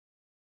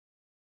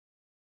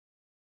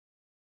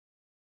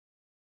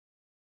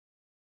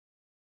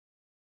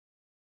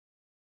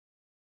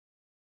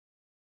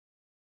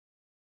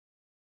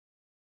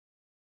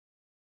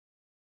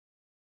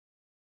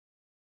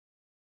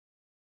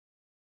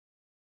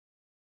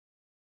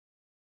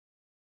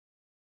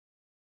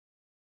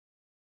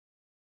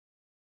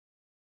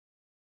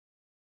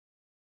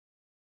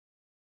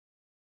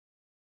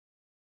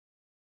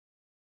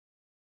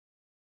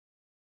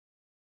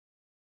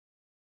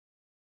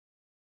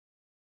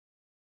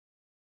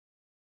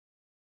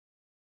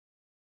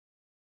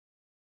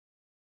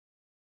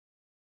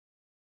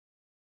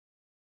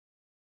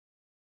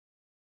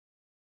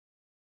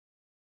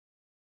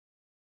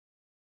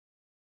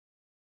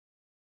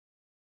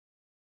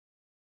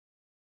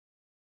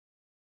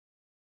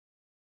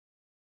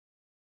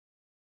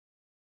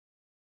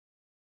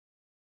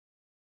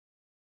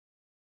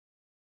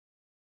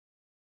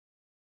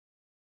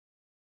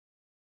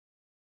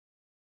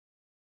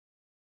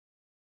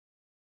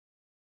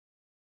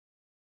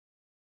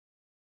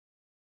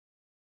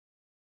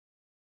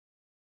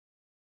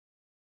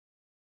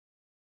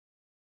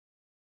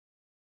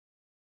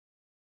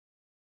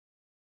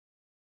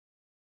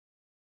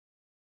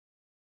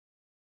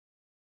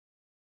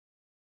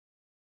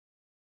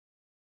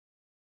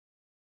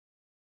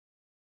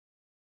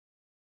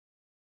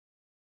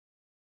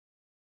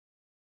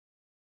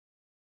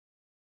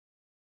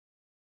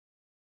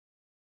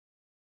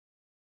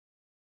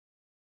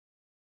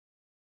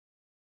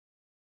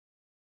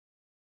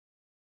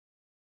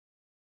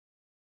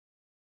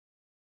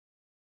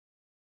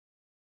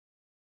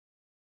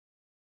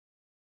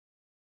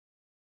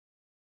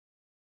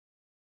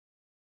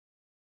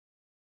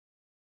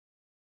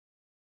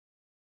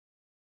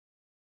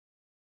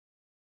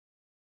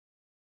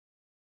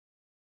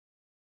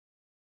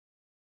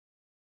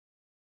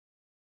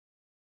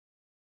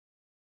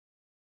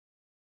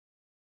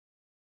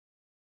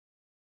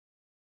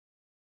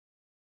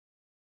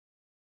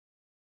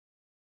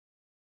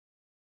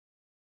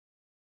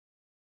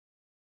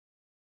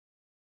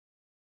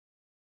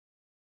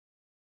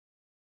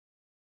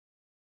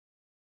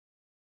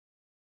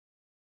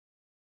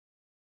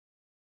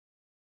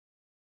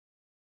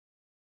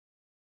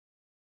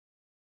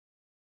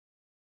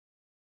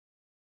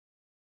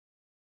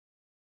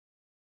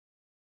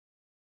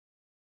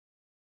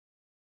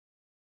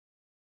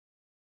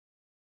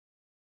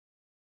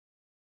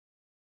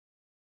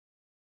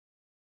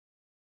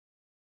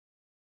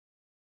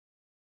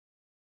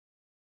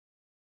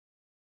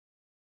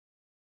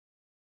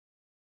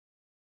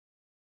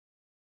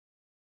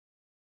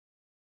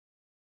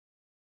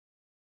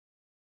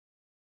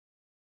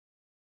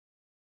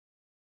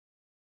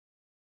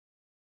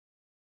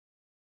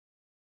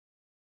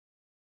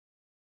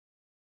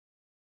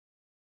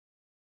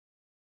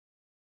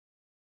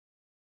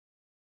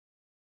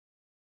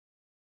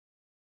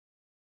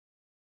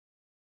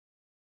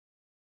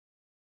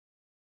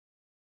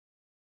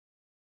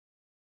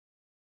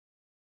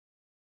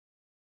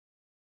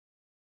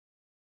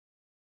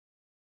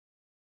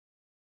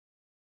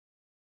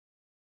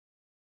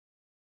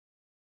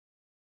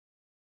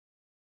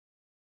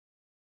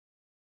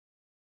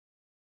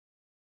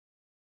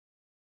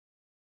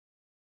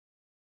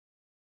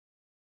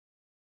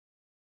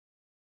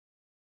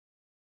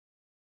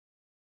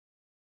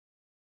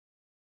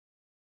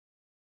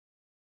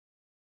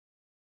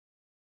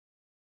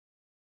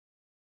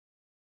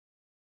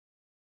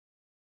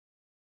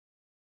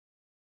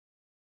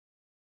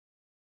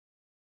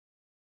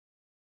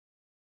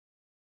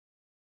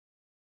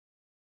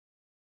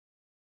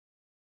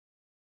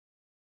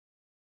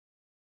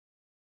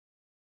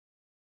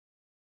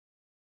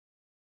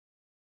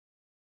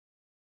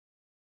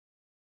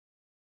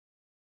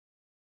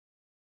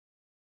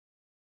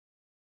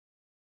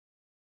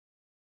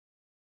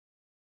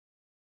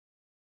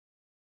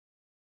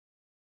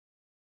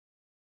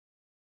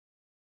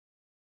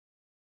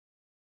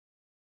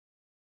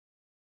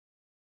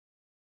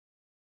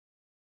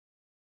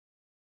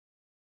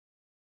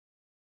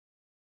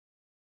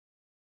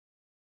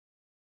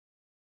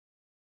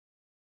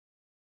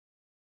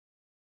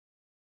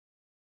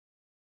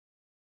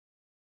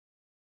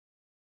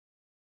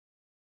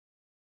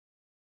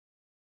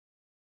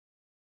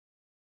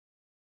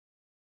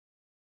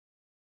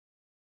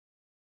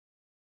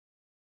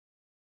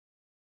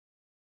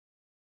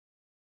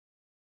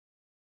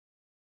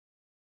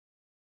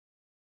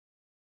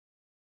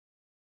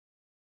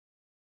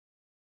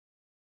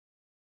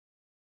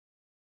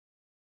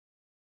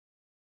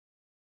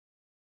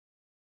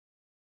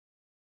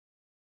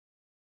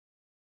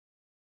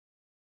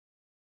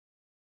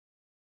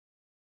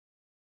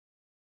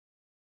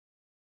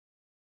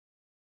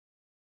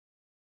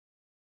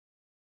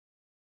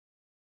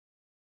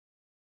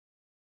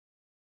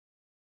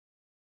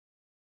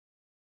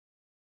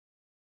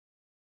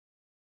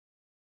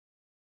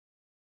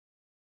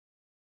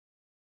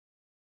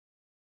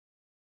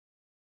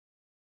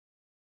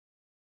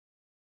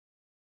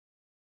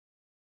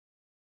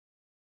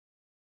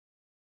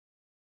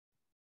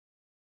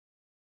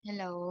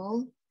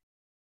Hello.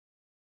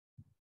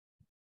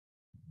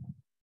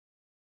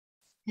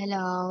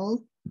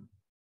 Hello.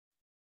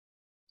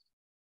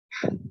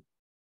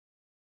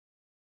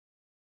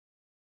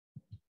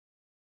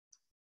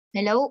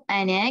 Hello,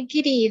 Anna.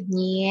 Good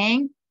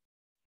evening.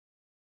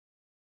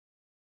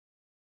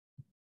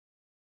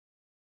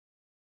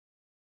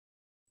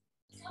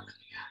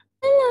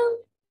 Hello.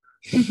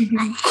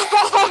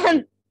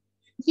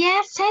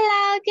 Yes,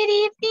 hello. Good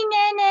evening,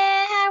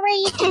 Anna. How are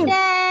you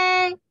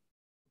today?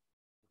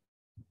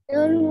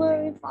 Don't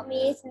worry, for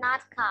me it's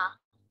not car.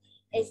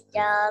 It's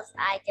just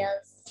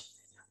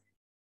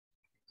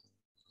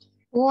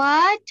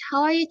What?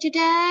 How are you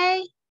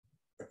today?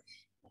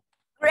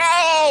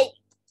 great.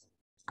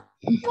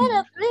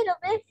 Little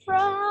bit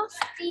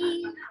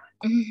frosty.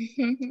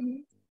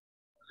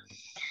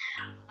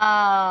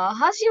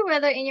 How's your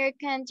weather in your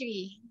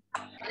country?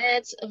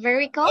 It's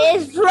very cold?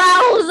 It's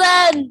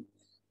frozen.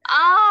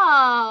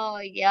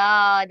 Oh,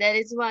 yeah. That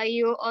is why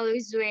you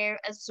always wear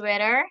a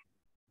sweater?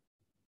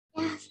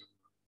 Yes.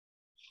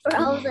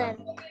 Frozen.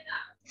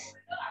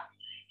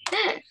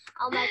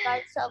 Oh my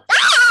god, so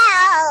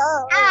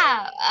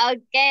Ah,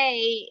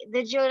 okay.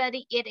 Did you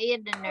already eat your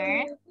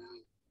dinner?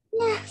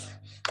 Yes.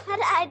 But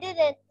I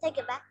didn't. Take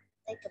it back.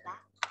 Take it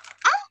back.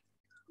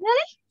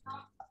 Really?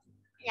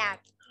 Yeah,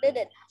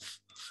 didn't.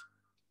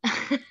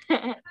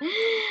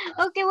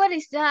 Okay, what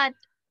is that?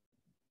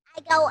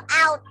 I go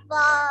out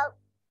for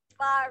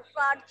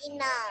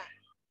dinner.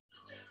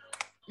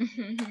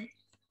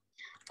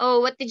 Oh,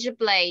 what did you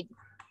play?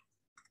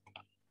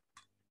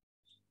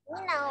 You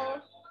know,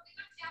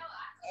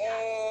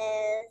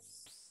 is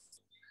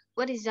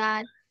What is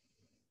that?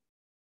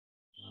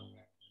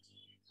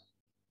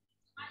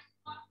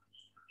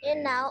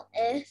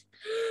 is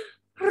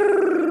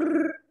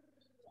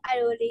I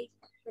already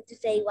want to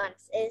say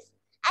once is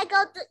I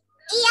go to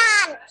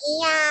Ian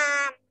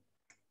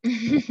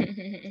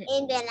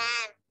in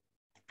Vietnam.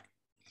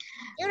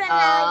 You don't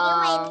know, you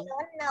may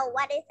don't know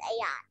what is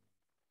Ian.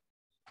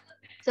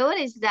 So what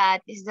is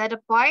that? Is that a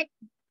park?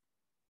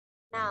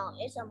 No,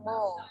 it's a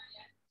mall.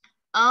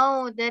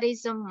 Oh, that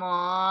is a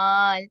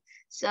mall.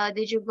 So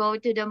did you go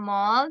to the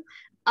mall?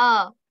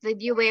 Oh,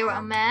 did you wear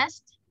a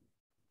mask?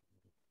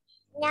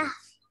 Yes.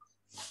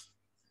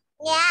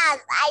 Yes,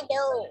 I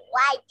do.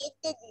 Why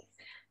didn't?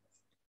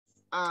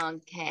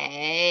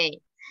 Okay.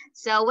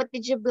 So what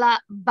did you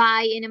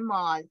buy in a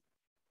mall?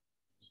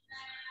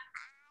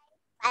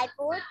 I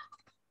put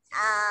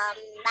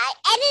buy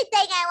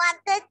anything I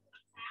wanted.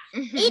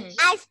 Eat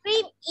ice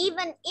cream,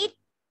 even it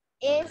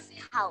is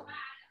cold.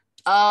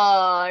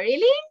 Oh,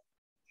 really?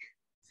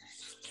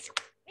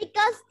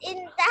 Because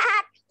in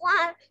that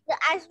one, the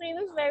ice cream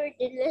is very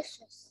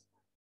delicious.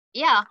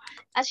 Yeah,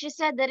 as you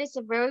said, that is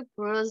a very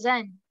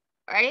frozen,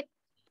 right?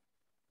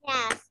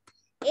 Yes,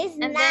 it's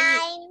And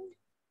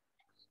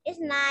it's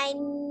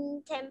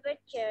 9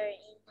 temperature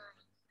in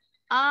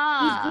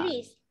ah,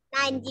 degrees.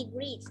 9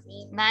 degrees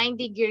in 9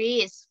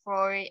 degrees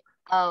for,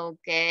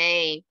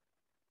 okay.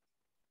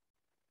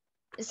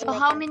 So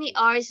how many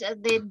hours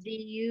did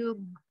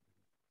you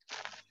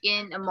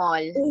in a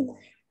mall?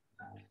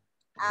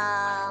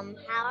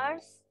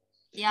 Hours.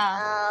 Yeah.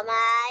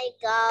 I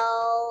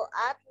go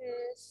at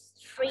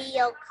 3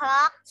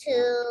 o'clock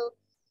to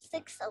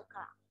 6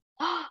 o'clock.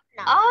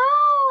 No.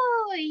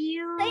 Oh,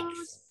 you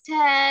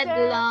stayed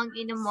Six, long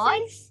in the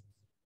mall? 6,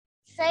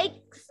 5,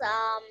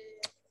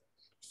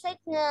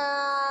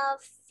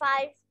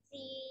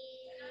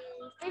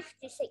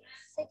 56,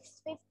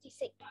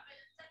 6:56.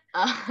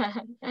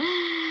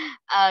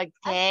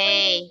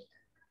 Okay.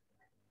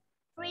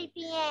 3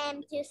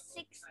 p.m. to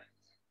 6.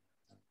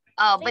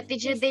 Oh, but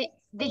did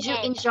you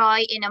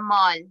enjoy in a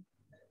mall?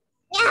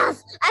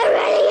 Yes, I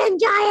really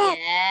enjoy it.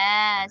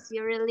 Yes,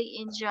 you really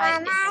enjoy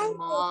in the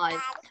mall.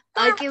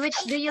 Okay, which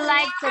do you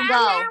like to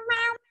go?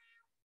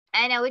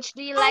 Anna, which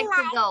do you like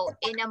to go?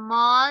 In a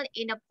mall,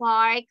 in a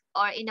park,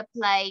 or in a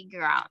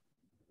playground?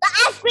 The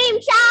ice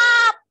cream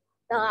shop.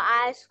 The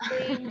ice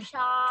cream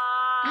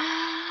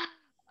shop.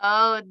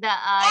 Oh, the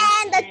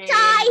ice And the cream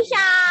toy shop.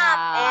 shop.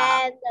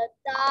 And the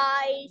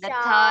toy The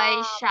shop.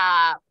 toy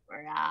shop,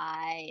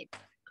 right?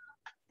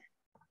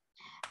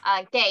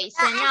 Okay,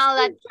 so now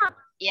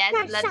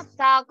let's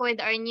talk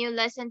with our new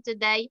lesson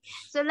today.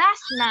 So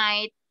last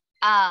night,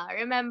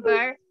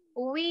 remember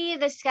we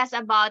discussed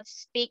about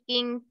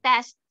speaking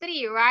test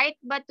 3, right?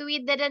 But we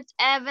didn't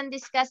even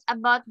discuss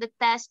about the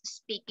test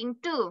speaking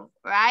 2,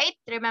 right?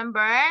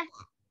 Remember?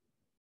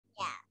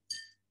 Yeah.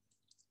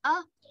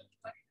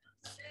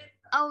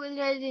 Oh, we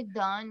already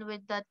done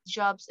with that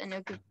jobs and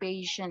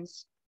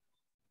occupations.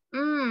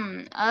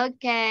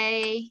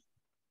 Okay.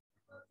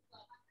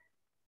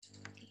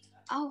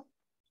 Oh,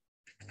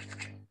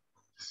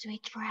 just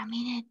wait for a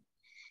minute.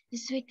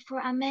 Just wait for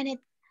a minute.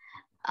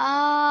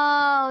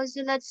 Oh,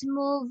 so let's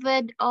move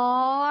it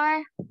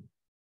or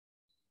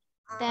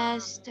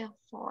test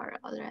 4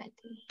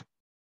 already.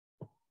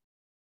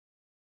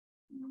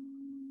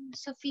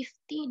 So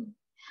 15.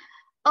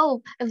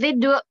 Oh,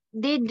 did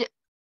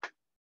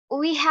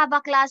we have a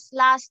class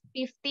last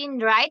 15,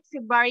 right?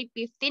 February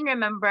 15,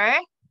 remember?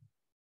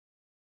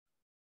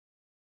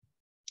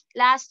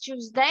 last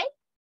Tuesday?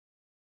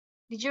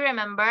 Did you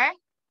remember?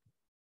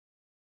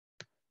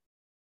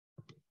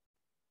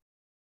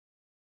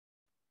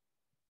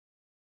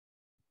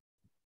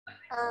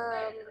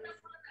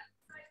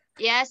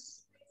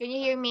 Yes. Can you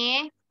hear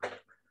me?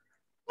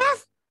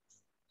 Yes.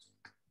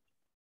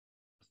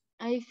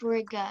 I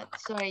forgot.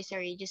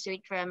 Sorry. Just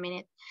wait for a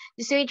minute.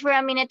 Just wait for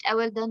a minute. I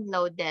will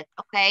download it.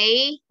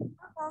 Okay?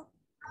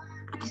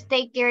 Just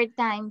take your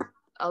time.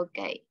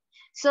 Okay.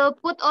 So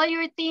put all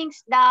your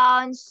things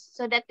down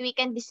so that we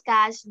can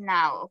discuss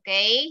now.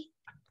 Okay?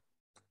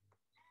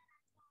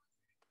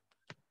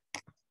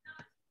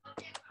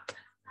 Okay.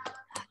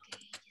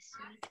 Just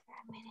wait for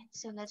a minute.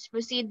 So let's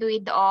proceed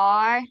with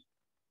our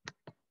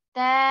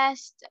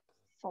test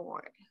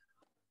 4.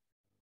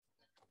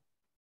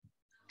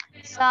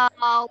 So,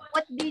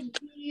 what did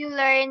you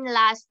learn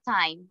last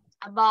time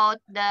about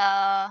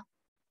the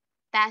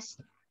test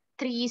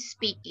 3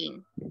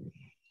 speaking?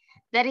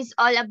 That is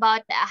all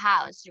about the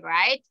house,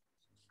 right?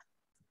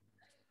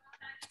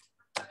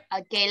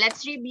 Okay,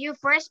 let's review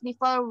first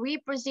before we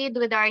proceed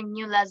with our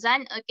new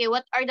lesson. Okay,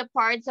 what are the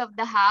parts of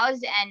the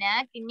house,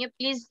 Anna? Can you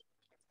please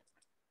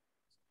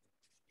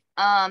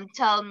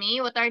tell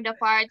me what are the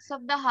parts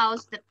of the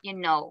house that you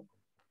know?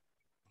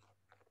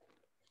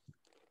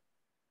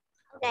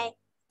 Okay.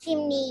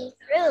 Chimney,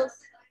 roof,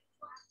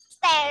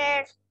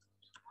 stairs,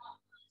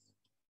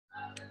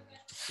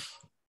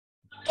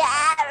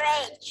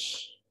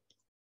 garage,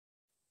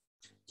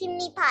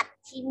 chimney pot.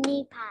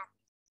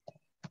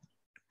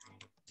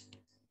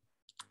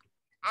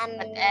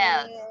 What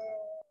else?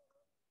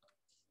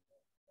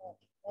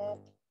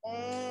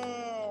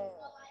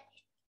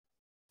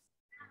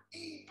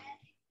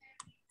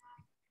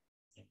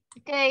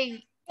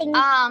 Okay,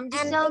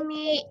 just tell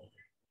me,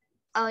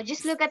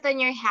 just look at on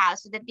your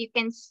house so that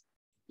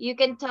you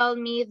can tell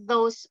me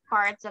those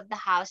parts of the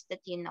house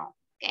that you know.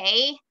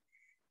 Okay.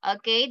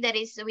 Okay, that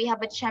is, we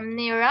have a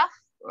chimney roof,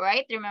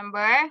 right?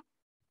 Remember?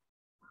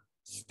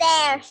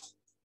 Stairs.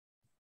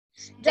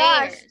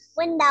 Doors.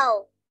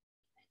 Window.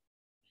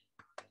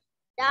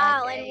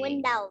 Door and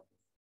window.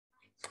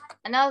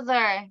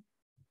 Another.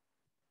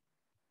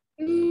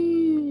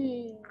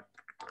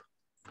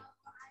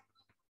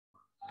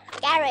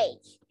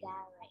 Garage.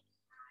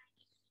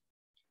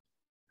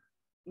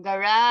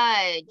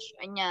 Garage.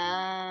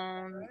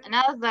 Ayan.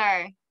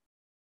 Another.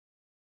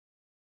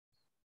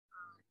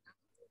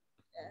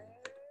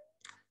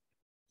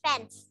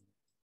 Fence.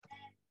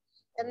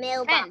 The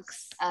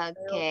mailbox.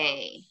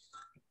 Okay.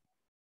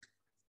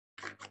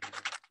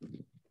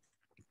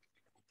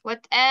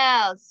 What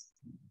else?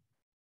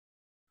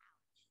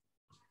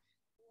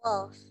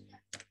 Walls.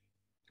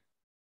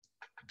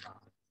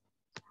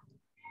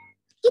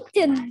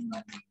 Kitchen.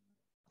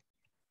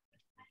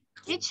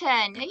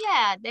 Kitchen.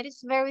 Yeah, that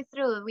is very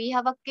true. We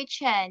have a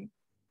kitchen.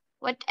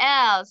 What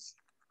else?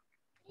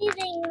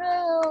 Living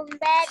room,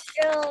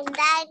 bedroom,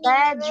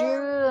 dining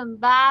room.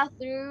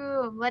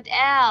 Bathroom. What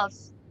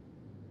else?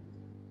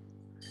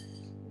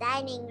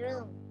 Dining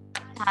room.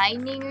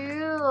 Dining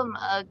room.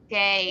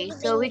 Okay.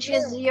 So which room.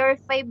 is your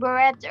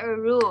favorite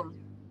room?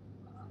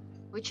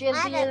 Which is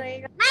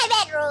my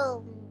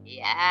bedroom.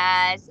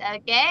 Yes.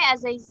 Okay.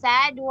 As I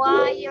said,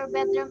 why your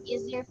bedroom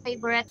is your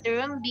favorite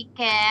room?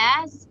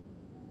 Because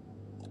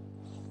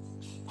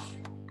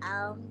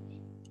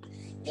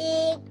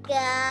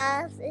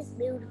because it's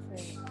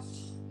beautiful.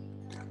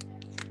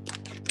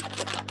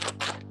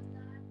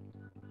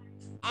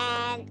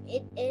 And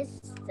it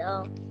is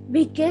the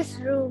biggest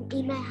room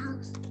in my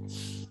house.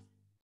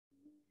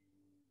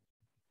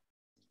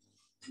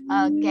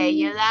 okay,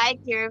 you like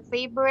your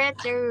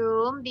favorite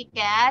room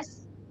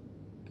because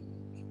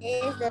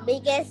it is the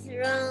biggest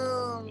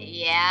room.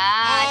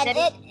 Yeah. And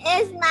it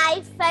is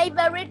my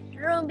favorite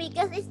room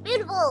because it's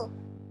beautiful.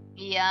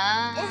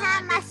 Yeah. It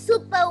has my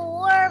super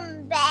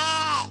warm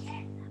bed.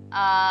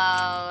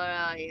 All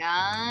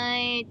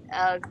right.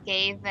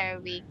 Okay,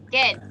 very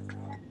good.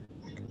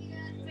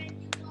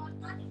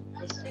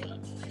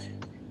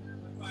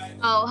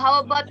 Oh, how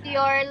about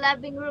your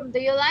living room? Do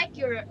you like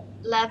your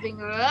living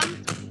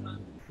room?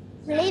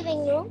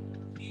 Living room?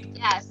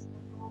 Yes.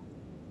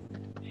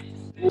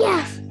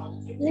 Yes.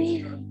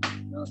 Living room.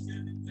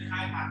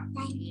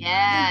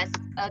 Yes.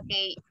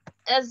 Okay.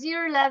 Does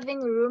your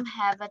living room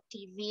have a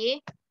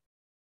TV?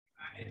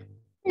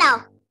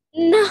 No.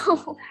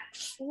 No.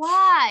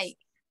 Why?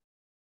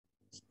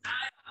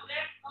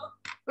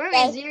 Where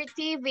is your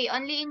TV?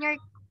 Only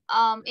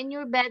in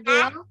your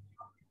bedroom?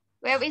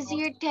 Where is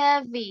your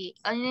TV?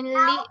 Only in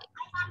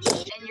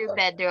your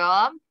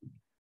bedroom?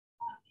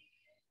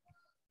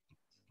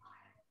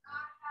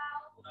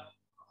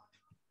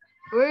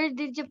 Where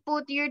did you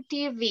put your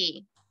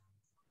TV?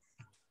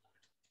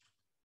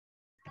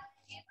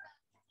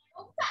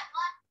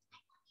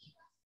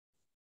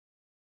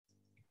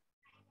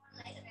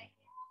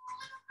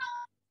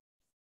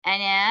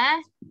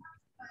 Anna?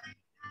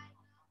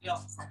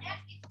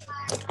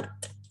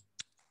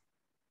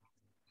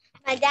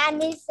 My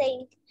dad is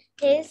saying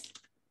his.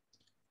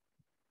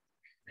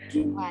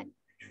 What?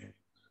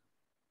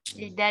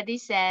 Your daddy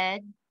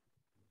said?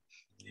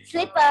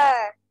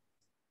 Slipper.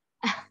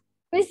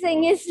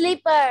 missing his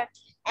slipper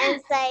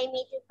and say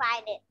me to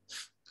find it.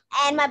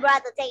 And my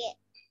brother take it.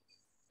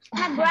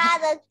 My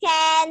brother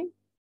can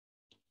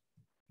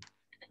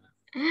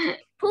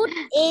put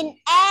in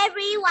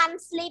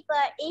everyone's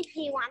slipper if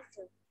he wants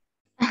to.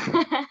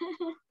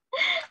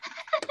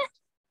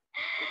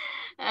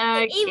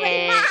 Okay.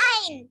 Even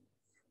mine.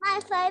 My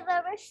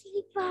favorite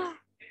slipper.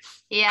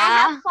 Yeah. I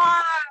have 4 of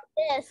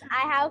this.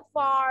 I have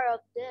 4 of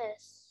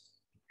this.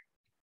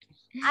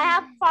 I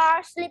have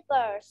 4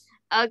 slippers.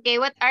 Okay,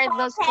 what are 4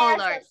 those pairs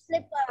colors? of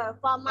slipper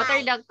for What are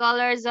mine. the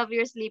colors of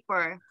your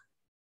slipper?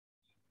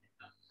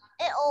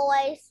 It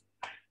always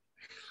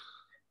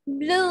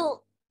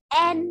blue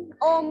and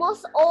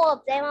almost all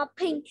of them are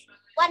pink.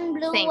 One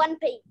blue, Pink. one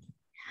pink.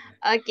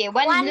 Okay,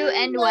 one blue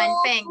and one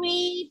pink.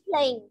 3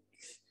 pink.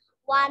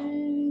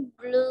 1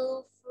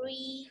 blue,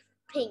 3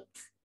 pink.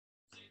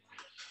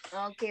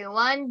 Okay,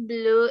 1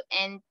 blue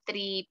and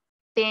 3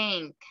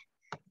 pink.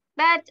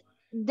 But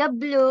the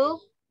blue,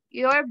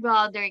 your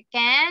brother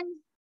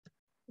can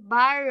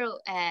borrow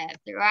it,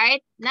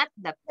 right? Not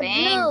the The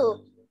pink.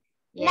 blue.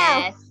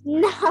 Yes.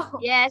 No.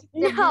 Yes,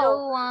 the No.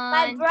 blue one.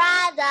 My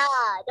brother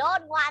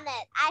don't want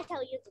it. I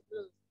tell you the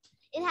blue.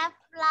 It has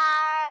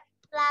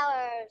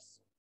flowers.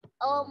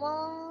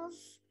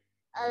 Almost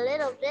a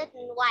little bit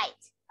in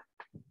white.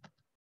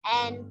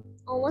 And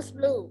almost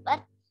blue.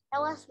 But that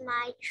was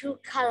my true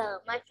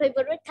color. My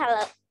favorite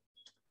color.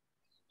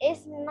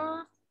 It's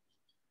not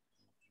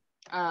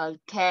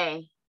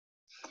Okay.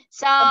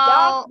 So, a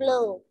dark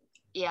blue.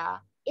 yeah.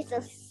 It's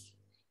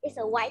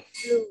a white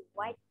blue.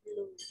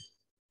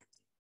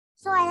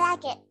 So I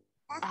like it.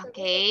 That's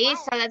Okay,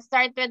 so let's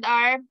start with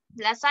our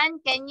lesson.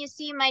 Can you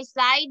see my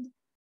slide?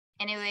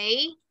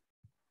 Anyway.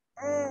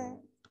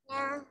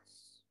 Yeah.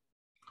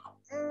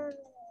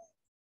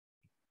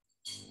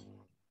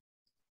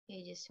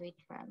 You just wait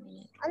for a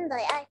minute. Anh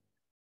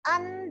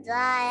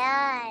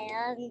dài.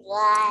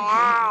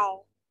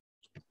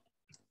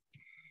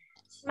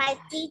 My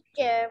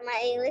teacher, my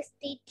English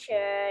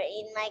teacher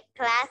in my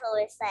class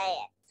always say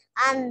it.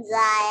 Anh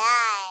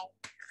dài.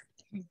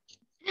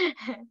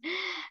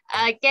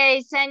 Okay,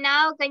 so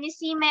now can you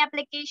see my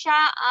application?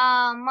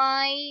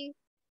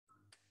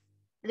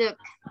 Look.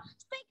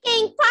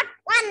 Speaking part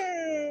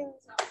 1.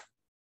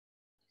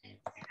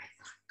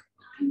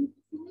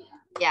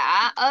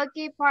 Yeah,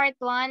 okay, part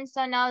 1.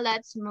 So now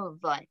let's move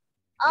on.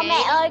 Okay.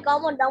 Mẹ ơi, có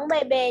một đống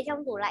bề bề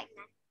trong tủ lạnh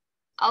này.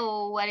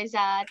 Oh, what is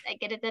that? I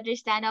cannot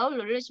understand. Oh,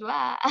 okay.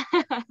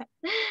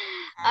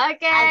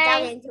 I'm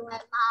talking to my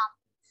mom.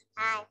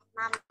 Hi,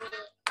 mommy.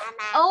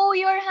 Mama. Oh,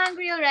 you're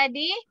hungry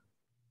already?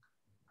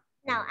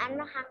 No, I'm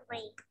not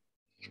hungry.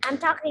 I'm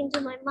talking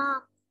to my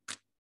mom.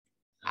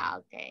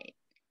 Okay.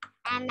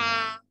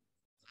 Mama,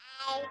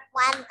 I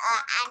want an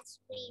ice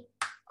cream.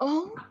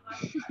 Oh,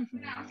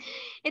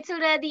 it's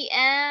already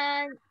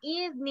an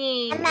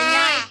evening. Mama,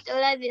 Night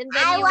already, and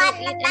then I you want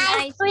will eat an an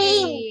ice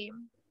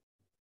cream.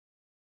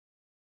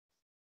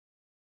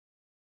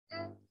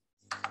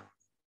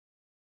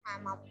 My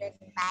mom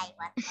didn't buy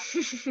one.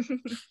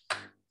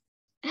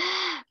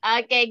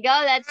 Okay, go.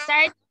 Let's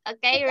start.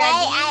 Okay, Today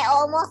ready? I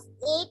almost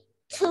ate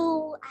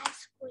 2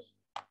 ice cream.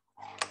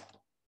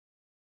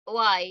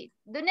 Why?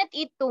 Do not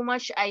eat too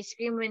much ice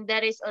cream when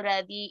there is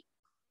already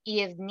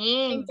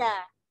evening.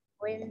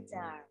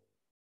 Winter.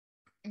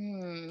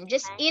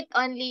 Just Okay. eat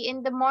only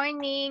in the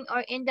morning or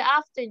in the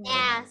afternoon.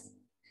 Yes.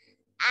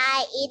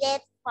 I eat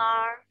it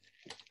for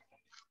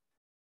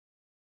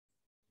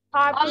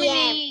 4 How p.m.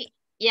 many?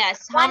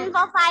 Yes. One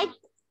for 5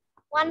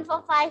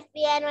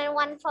 p.m. and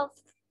 1 for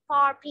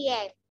 4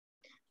 p.m.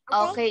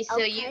 Okay, so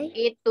you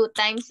eat 2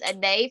 times a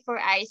day for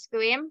ice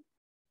cream?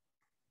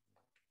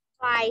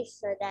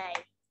 Twice a day.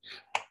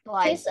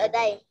 Twice a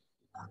day.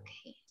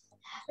 Okay.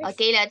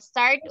 Okay, let's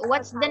start.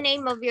 What's the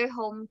name of your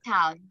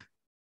hometown?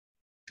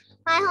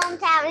 My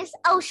hometown is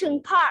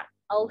Ocean Park.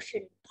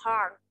 Ocean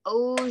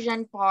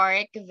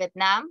Park,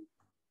 Vietnam?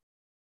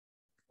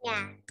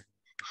 Yeah.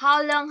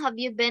 How long have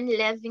you been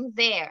living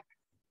there?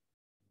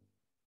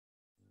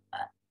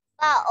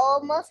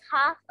 Almost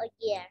half a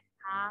year.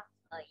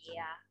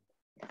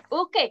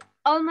 Okay,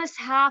 almost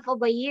half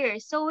of a year.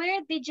 So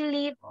where did you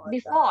live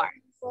before?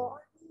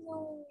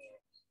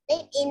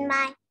 Live in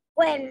my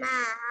grandma's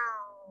house.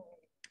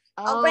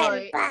 Oh,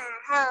 Grandpa's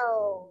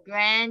home.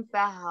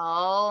 Grandpa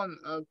home.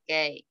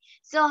 Okay.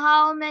 So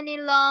how many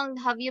long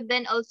have you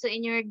been also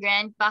in your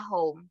grandpa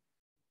home?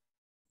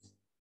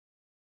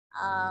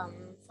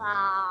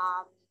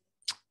 From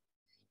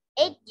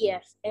 8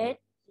 years. 8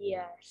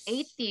 years.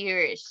 8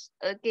 years.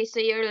 Okay, so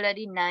you're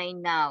already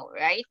 9 now,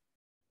 right?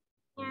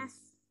 Yes.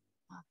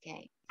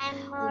 Okay.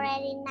 I'm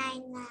already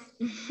 9 now.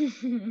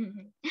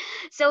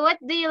 So what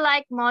do you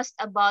like most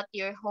about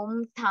your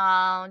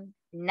hometown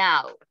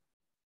now?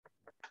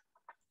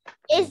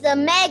 It's the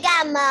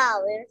Mega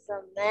Mall. It's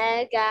a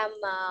Mega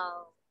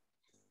Mall.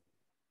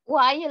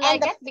 Why you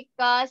like it?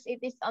 Because it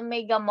is a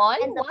mega mall?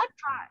 And the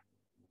park.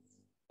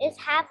 It's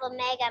half a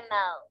Mega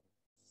Mall.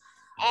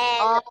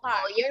 And the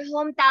park. Your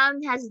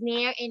hometown has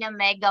near in a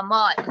mega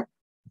mall.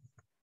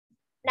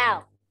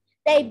 No,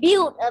 they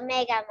built a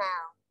Mega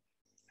Mall.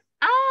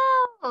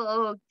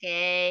 Oh,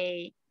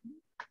 okay.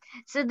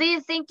 So do you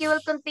think you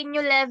will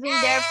continue living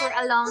there for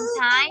a long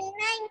time?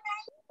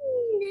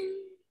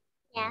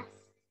 Yes.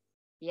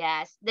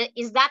 Yes.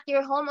 Is that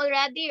your home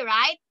already,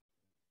 right?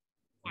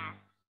 Yeah.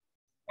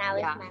 Now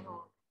Yeah. it's my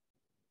home.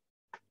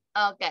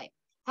 Okay.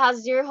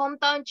 Has your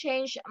hometown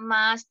changed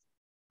much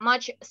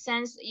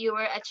since you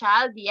were a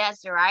child?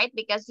 Yes, right?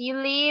 Because you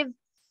live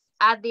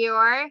at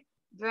your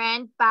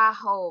grandpa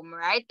home,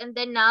 right? And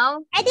then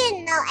now? I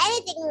didn't know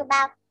anything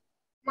about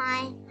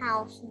my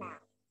house now.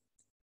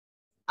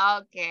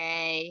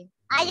 Okay.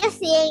 I just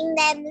seeing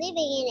them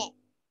living in it.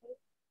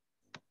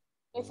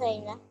 You're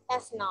saying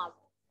that's normal.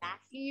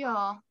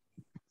 Yeah.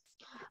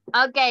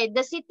 Okay,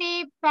 the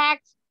city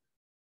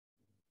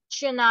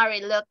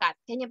dictionary. Look at.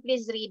 Can you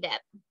please read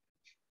it?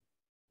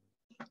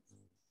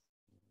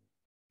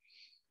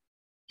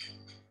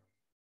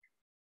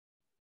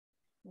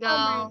 Go.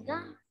 Oh my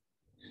God.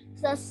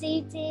 The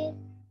city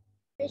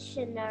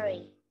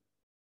dictionary.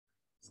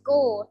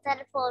 School,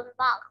 telephone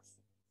box.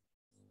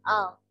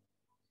 Oh.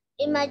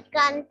 In my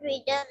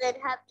country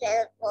doesn't have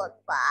telephone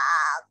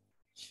box.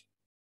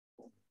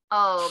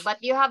 Oh,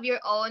 but you have your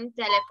own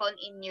telephone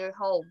in your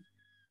home.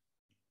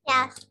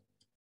 Yes.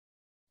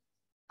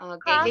 Okay,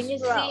 can you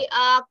see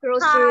Crossroads?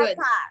 crossroads?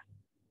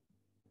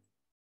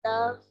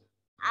 The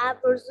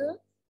Abruzzo?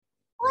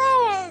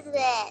 Where is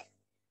it?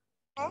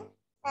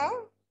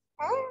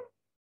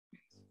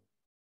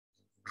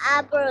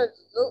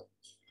 Abruzzo.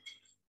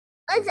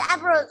 What's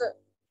Abruzzo?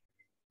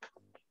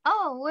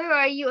 Oh, where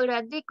are you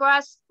already?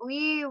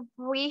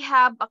 We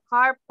have a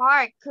car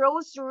park,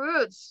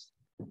 crossroads.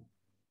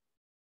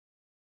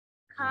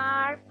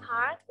 Car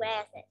park?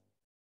 Where is it?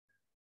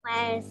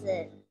 Where is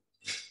it?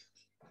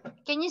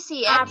 Can you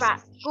see Car it? park.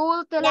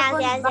 School,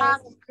 telephone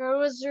box,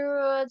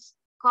 crossroads,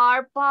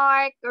 car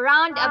park,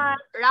 roundabout.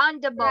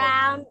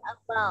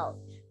 Roundabout.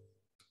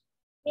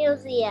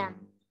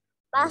 Museum.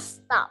 Bus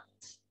stop.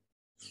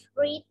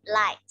 Street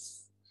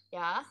lights.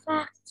 Yeah.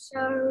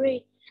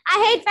 Factory.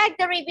 I hate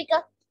factory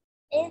because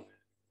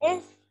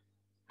it's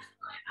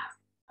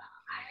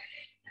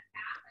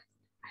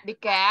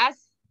Because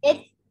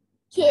it's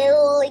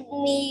killing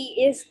me.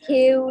 It's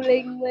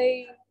killing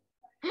me.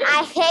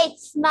 I hate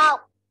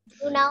smoke.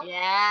 You know.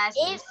 yes,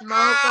 the If smoke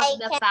I of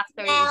the can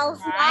factory smell is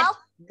not smoke,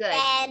 good.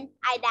 then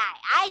I die.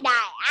 I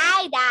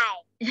die.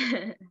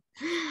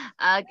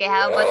 Okay,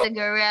 how about the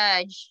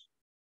garage?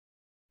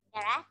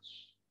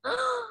 Garage.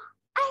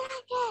 I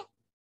like it.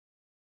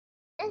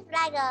 It's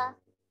like a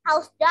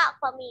house dog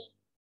for me.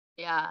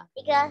 Yeah.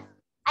 Because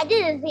I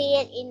didn't see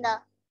it in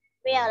the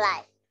real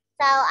life.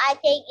 So I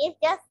think it's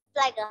just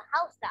like a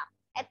house dog.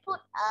 I put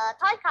a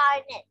toy car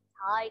in it.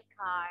 Toy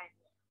car.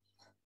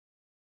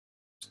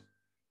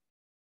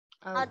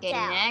 Okay,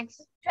 Hotel.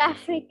 next.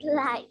 Traffic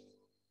light.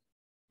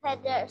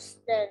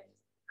 Pedestrian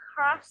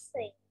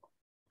crossing.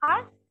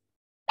 Park.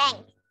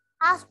 Bank.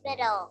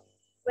 Hospital.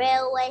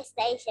 Railway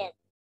station.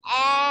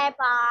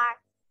 Airport.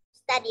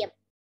 Stadium.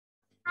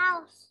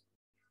 House.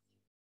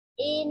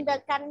 In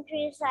the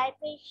countryside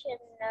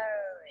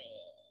dictionary.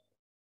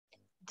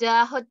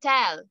 The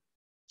hotel.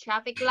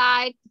 Traffic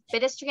light,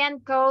 pedestrian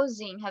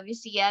crossing. Have you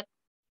seen it?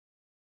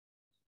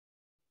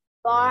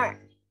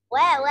 Barn.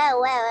 Where?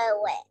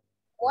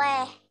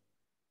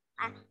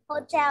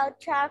 Hotel,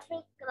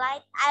 traffic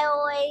light. I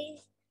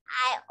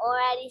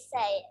already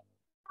say it.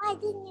 Why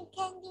didn't you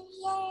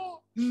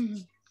hear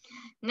it?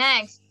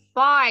 Next,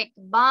 park,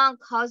 bank,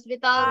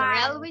 hospital,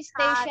 railway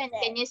station.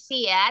 Cottage. Can you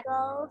see it?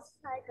 Go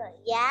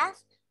cycle.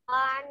 Yes.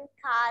 Barn,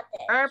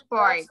 cottage.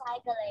 Airport. Go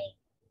cycling.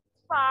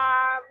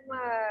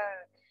 Farmer.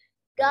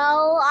 Go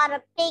on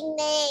a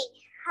picnic.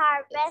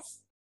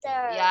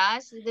 Harvester.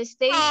 Yes, the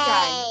station.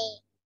 Hey.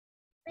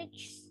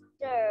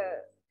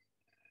 Fixture.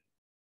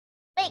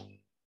 Pig.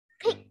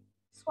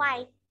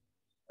 Swine.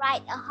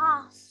 Ride a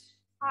horse.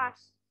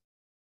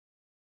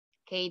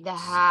 Okay, the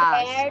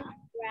house. Scared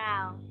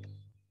ground.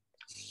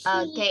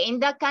 Okay, in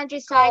the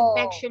countryside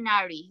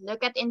dictionary.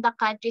 Look at in the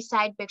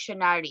countryside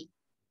dictionary.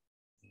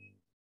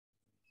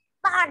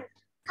 Barn.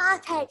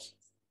 Cottage.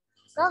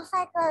 Go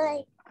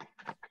cycling.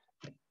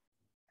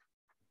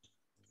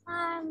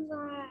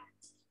 Farmer.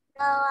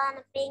 Go on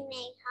a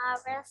picnic.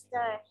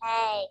 Harvester.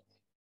 Hay.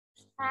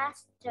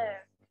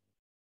 Pasture.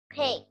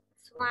 Pig.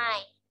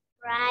 Swine.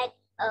 Ride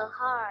a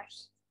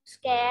horse.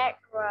 Scared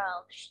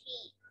row.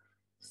 Sheep.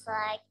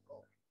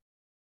 Cycle.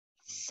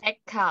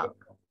 Sickle.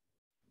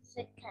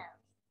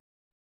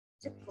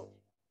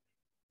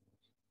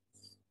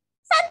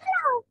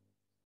 Sunflower.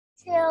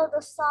 Till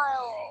the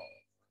soil.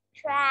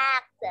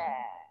 Tractor.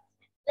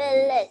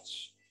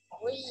 Village.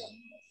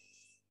 Weed.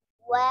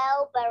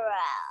 Wheelbarrow.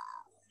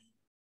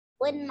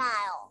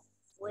 Windmill.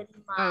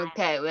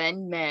 Okay,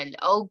 windmill.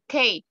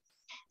 Okay.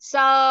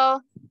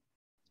 So,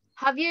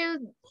 have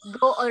you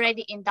go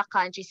already in the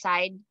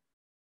countryside?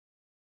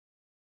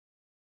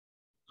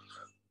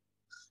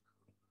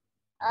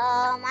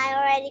 I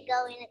already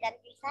go in the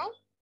countryside.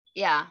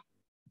 Yeah.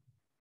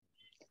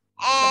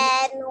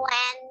 And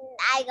when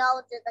I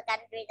go to the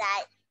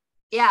countryside.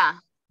 Yeah.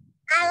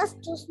 I was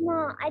too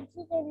small. I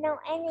didn't know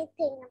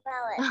anything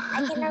about it.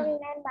 I cannot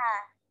remember.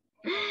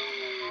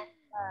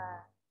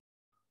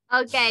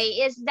 Okay,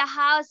 is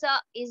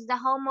the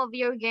home of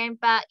your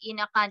grandpa in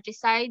a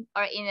countryside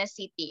or in a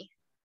city?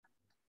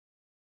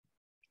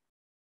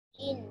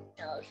 In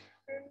a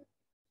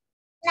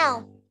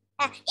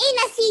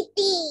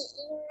city.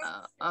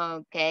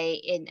 Okay,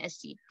 in a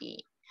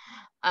city.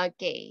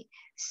 Okay,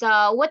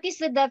 so what is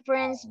the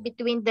difference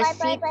between the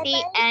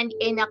city and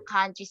in a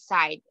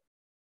countryside?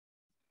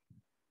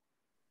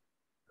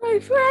 My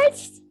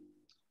friends.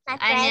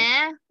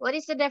 Anna, what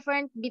is the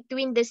difference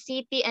between the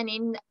city and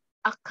in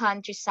a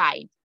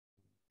countryside?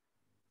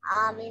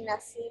 In a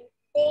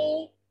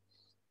city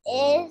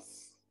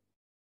is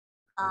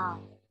I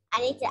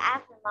need to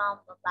ask my mom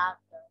about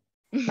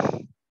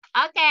it.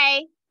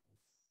 Okay.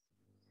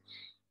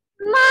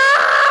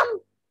 Mom!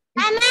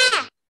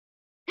 Mama!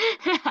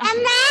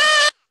 Mama!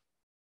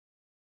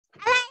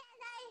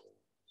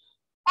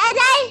 Ra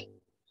đây!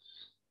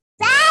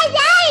 Ra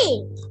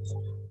đây!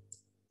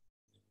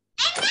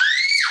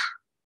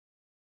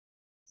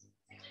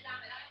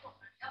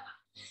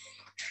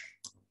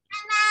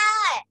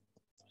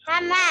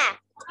 Mama ơi!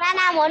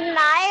 Mama muốn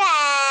nói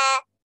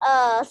là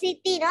ở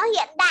city nó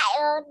hiện đại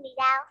hơn thì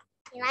sao?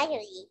 Thì nói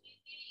kiểu gì?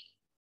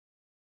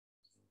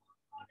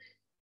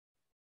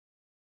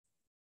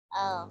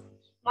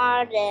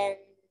 Modern.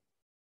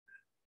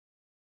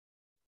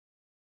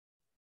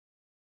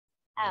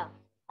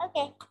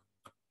 Okay.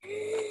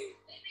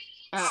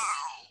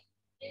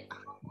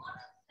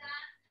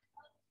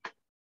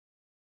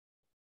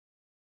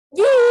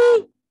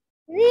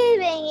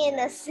 Living in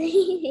a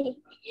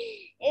city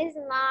is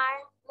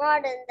more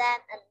modern than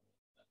a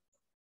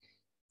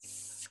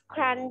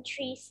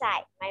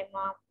countryside. My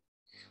mom.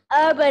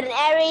 Urban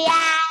area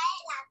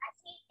là cái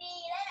city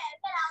đấy là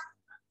cái đâu?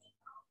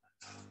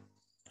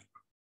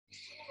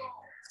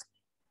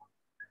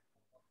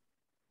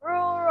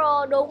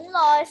 Rural đúng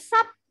rồi,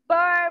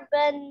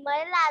 suburban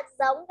mới là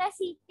giống cái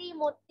city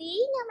một tí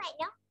nha mẹ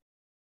nhé.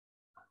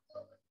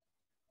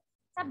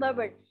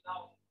 Suburban.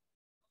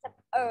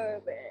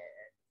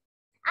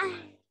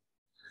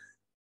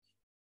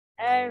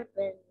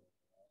 Urban.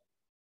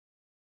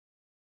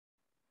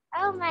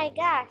 Oh my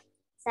gosh.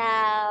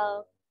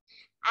 So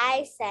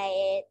I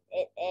say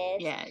it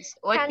is. Yes.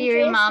 What do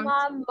your mom?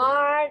 More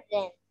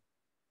modern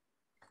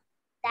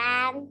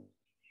than.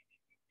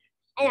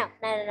 No.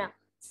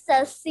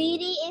 So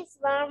city is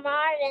more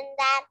modern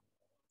than.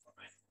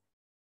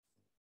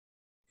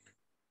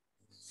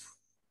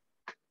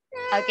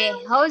 Okay.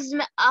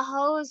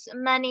 How's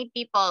many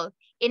people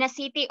in a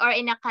city or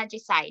in a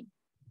countryside?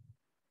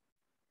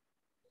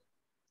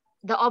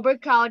 The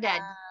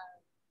overcrowded.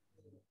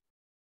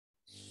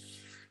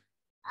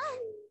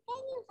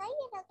 Can you say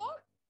it again?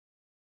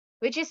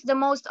 Which is the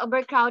most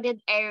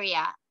overcrowded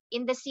area?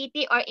 In the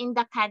city or in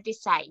the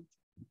countryside?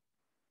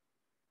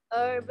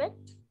 Urban.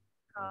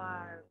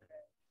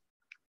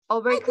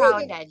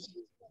 Overcrowded.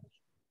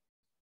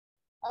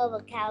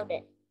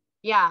 Overcrowded.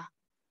 Yeah.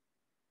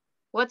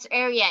 What's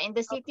area? In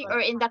the city or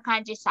in the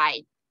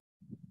countryside?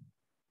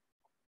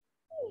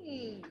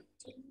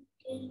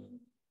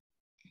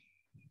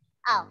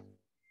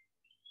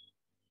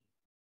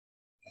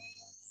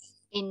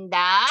 In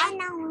the...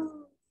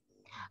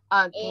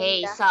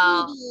 Okay,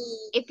 so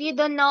if you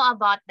don't know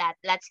about that,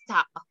 let's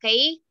talk,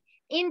 okay?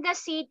 In the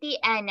city,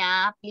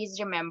 Anna, please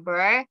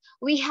remember,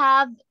 we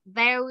have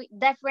very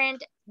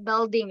different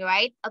building,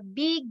 right? A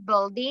big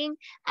building,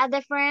 a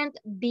different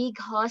big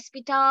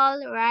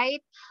hospital,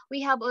 right?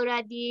 We have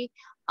already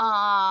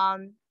a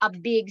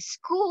big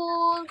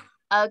school,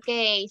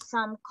 okay,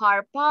 some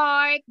car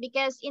park,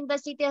 because in the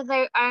city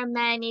there are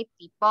many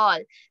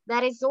people.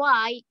 That is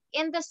why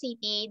in the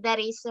city there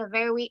is a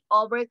very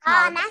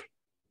overcrowded,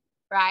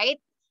 right?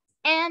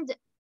 And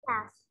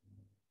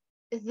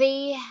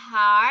they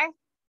are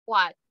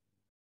what?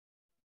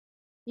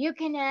 You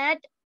cannot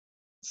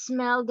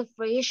smell the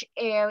fresh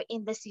air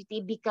in the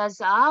city because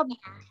of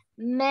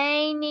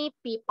many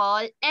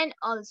people, and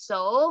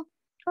also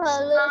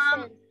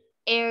some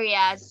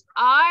areas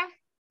are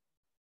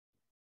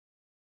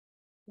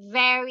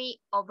very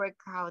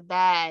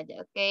overcrowded,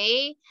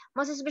 okay?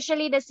 Most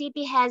especially the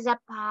city has a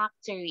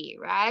factory,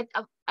 right?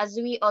 As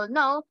we all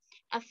know,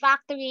 a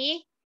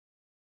factory,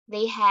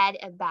 they had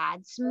a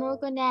bad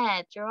smoke on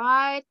it,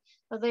 right?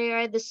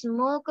 There the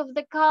smoke of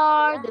the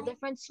car, the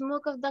different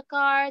smoke of the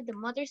car, the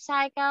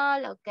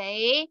motorcycle,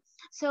 okay?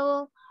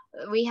 So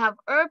we have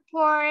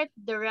airport,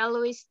 the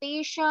railway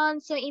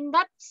station. So in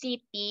that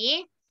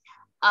city,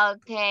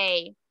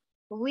 okay,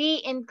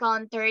 we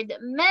encountered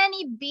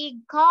many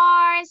big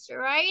cars,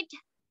 right?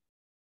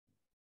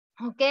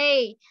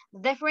 Okay,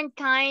 different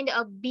kind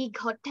of big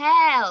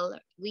hotel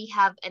we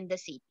have in the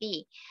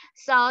city.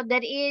 So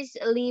that is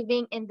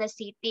living in the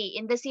city.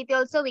 In the city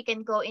also, we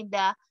can go in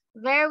the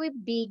very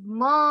big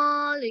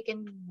mall. We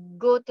can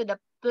go to the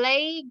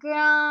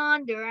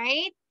playground,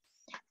 right?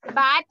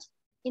 But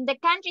in the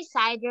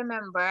countryside,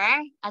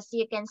 remember, as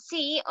you can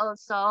see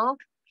also,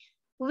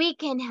 we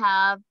can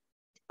have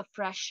a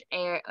fresh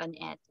air on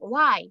it.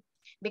 Why?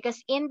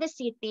 Because in the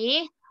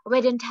city,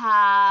 we don't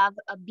have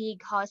a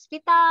big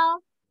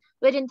hospital,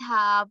 we don't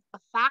have a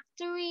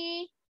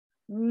factory,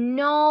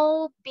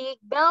 no big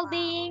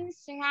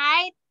buildings,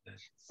 right?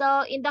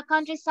 So in the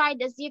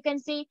countryside, as you can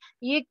see,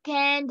 you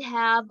can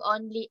have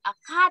only a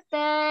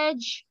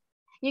cottage.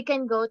 You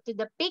can go to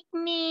the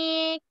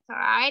picnic,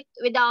 right?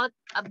 Without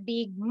a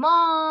big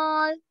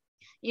mall.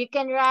 You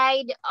can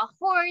ride a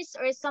horse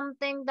or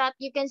something that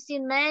you can see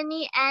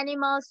many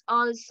animals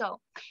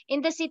also.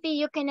 In the city,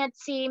 you cannot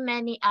see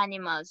many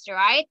animals,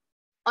 right?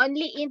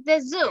 Only in the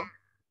zoo.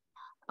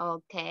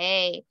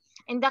 Okay.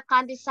 In the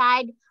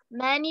countryside,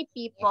 many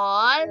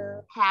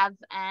people have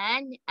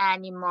an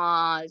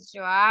animals,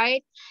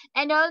 right?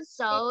 And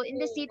also in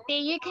the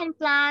city, you can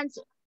plant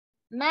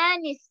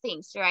many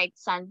things, right?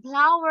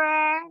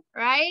 Sunflower,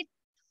 right?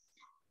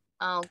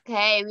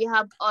 Okay, we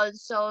have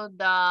also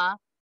the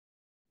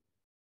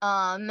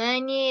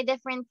many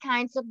different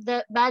kinds of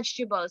the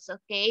vegetables.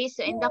 Okay,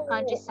 so in the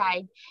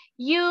countryside,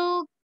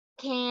 you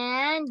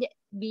can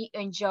be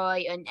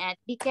enjoy on it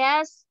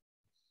because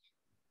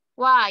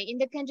why? In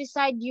the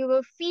countryside, you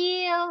will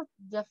feel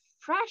the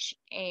fresh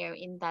air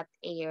in that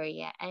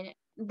area, and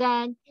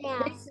then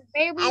there's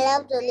very I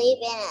love to live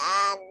in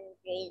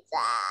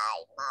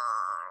countryside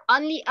more.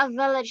 Only a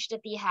village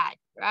that he had,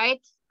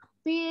 right?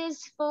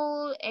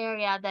 Peaceful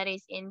area that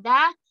is in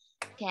the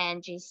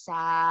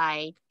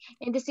countryside.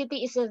 In the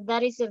city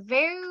that is a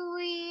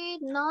very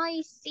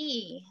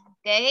noisy.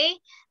 Okay,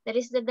 that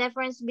is the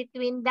difference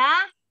between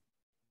the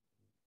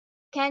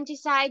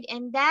countryside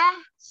and the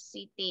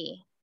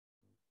city.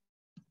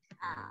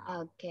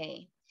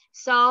 Okay,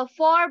 so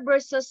for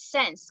versus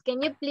sense,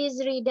 can you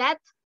please read that?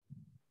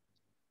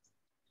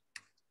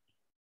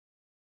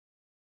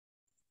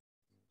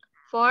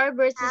 For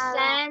versus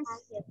sense.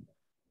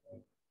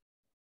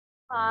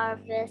 For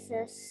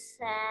versus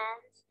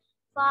sense.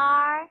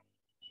 For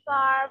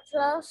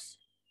plus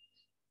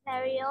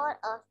period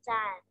of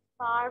time.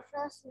 For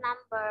plus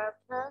number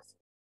plus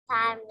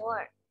time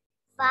word.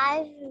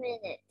 5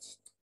 minutes.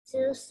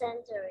 2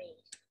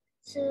 centuries.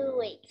 2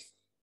 weeks.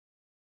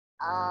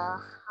 A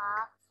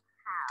half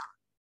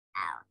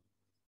hour.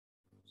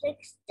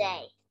 6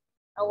 days.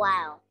 A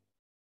while.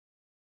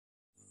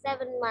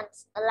 7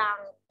 months. A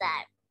long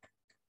time.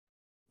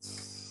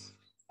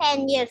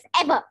 10 years.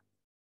 Ever.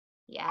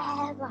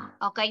 Yeah. Ever.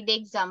 Okay, the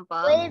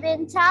example. We've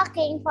been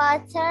talking for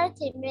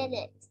 30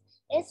 minutes.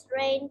 It's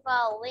rained for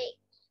a week.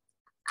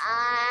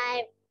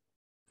 I've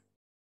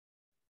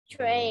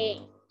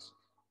trained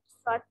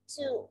for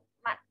 2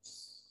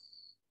 months.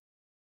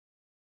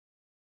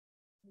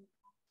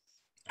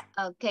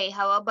 Okay,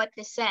 how about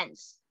the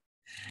sense?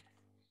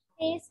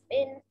 He's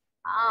been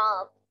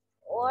off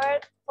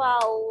work for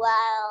a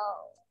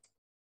while.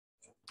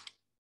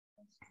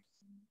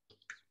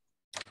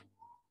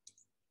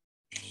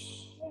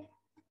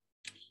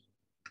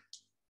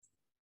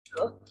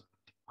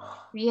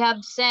 We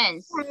have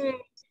sense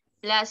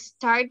plus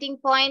starting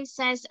point,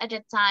 sense at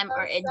a time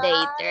or a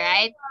date,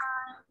 right?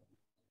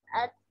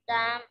 A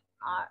time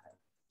or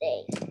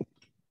date.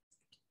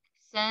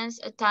 Sense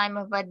a time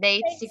of a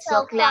date, 6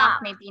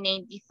 o'clock,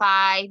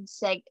 1995,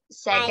 2nd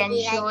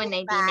June,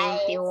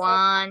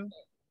 1981.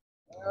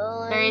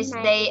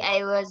 Thursday,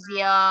 I was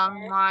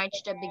young,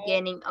 March, the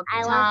beginning of time.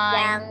 I was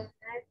young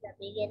at the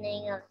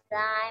beginning of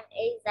time.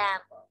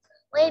 Example.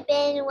 We've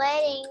been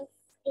waiting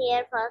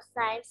here for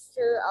since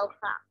 2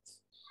 o'clock.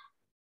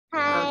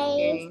 I've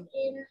been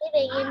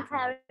living in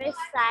Paris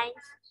since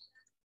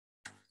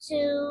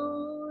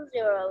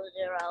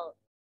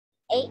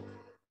 2008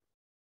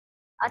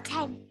 or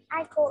 10.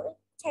 I call it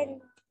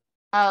 10.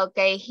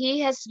 Okay, he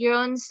has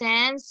grown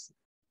since.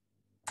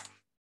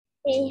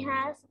 He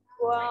has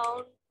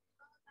grown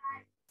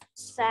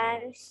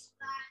since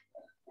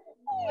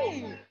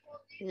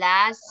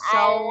last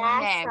saw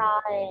him.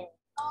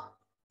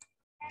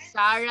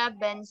 Sarah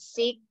been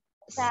sick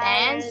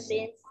since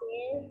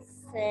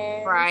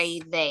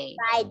Friday.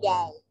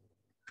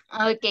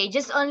 Okay,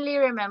 just only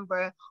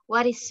remember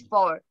what is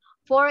for.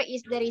 For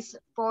is that is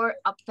for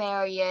a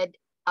period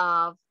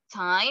of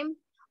time.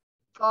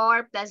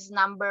 For plus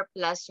number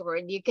plus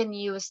word. You can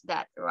use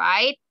that,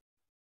 right?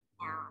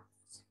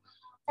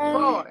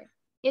 For.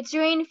 It's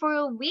rain for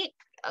a week.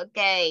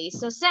 Okay,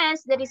 so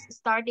since that is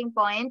starting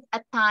point,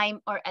 a time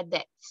or a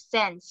date.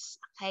 Since,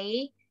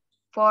 okay?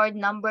 For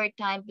number,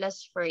 time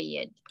plus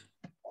period.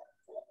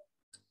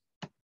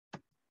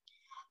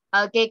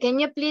 Okay, can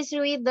you please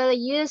read the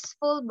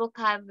useful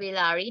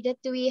vocabulary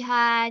that we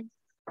had?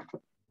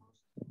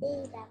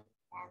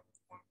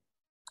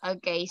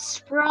 Okay,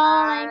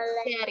 sprawling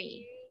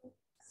city.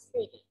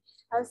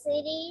 A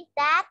city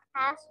that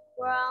has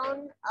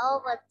grown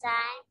over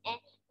time and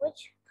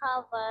which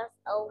covers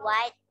a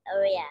wide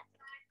area.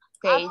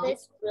 Okay.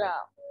 Office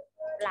block.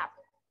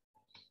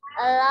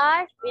 A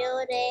large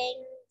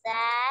building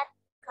that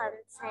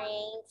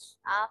contains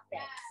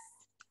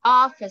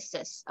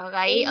offices.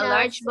 Okay, a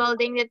large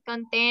building that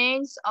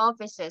contains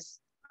offices.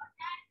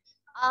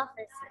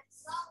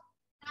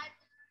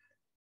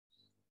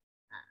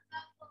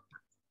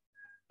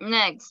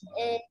 Next.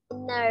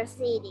 Inner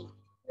city.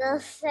 the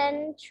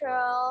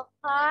central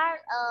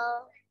part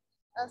of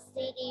a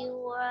city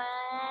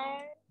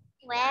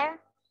where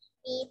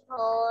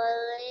people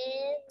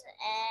live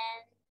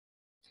and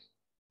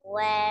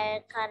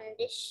where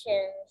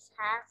conditions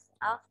have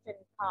often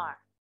poor.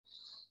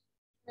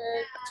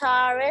 The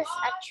tourist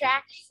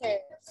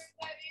attractions,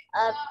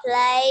 a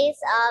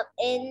place of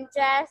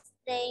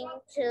interesting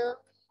to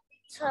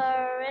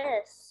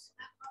tourists.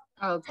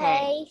 Okay.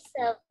 Pace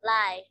of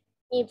life,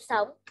 nhịp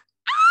sống.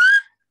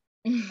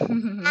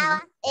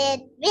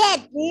 In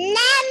Vietnamese.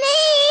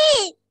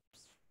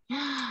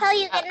 So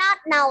you cannot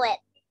know it.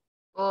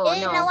 Oh, Do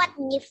you know no. what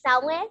nhịp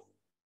sống is?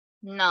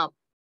 No.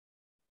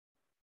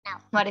 No.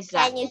 What is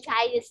that? Can you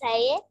try to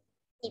say it?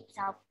 Nhịp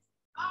sống.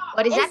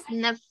 What is that?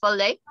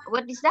 Nephilim?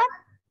 What is that?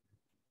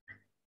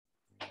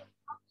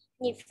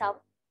 Nhịp sống.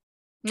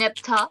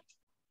 Nepta?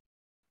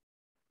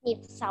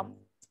 Nhịp sống.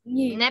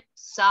 Nep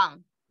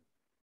song.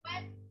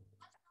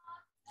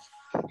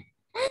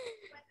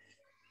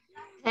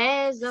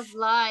 Pace of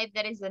life,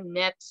 that is a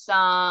nep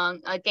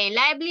song. Okay,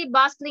 lively,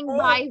 bustling,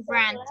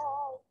 vibrant,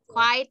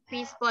 quiet,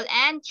 peaceful,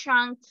 and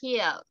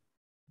tranquil.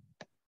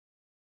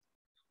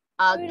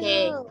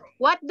 Okay,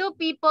 what do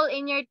people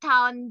in your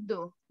town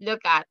do?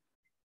 Look at.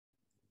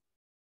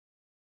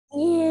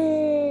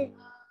 Yeah.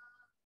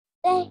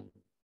 They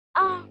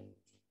are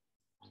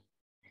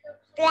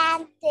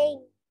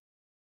planting.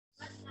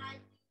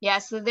 Yeah,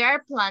 so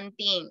they're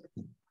planting.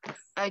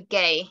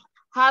 Okay,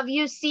 have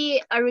you seen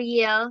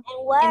Ariel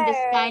in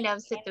this kind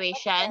of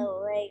situation?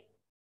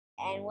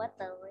 And what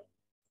the ring?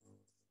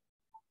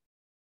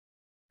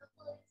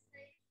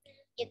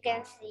 You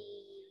can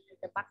see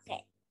the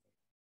bucket.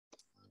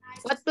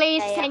 What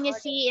place can you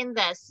see in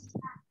this?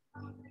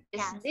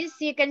 Is this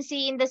you can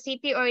see in the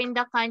city or in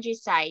the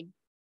countryside?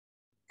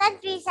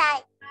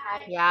 Countryside.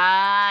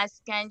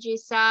 Yes,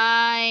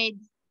 countryside.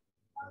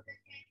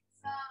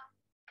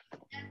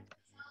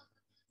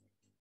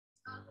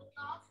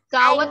 So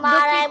what do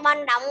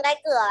Raymond đóng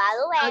cái cửa là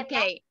giúp em.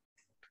 Okay.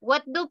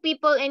 What do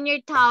people in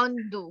your town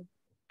do?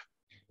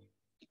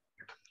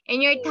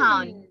 In your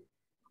town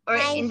or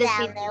in the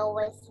city? They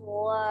always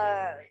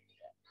work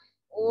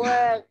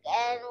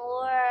and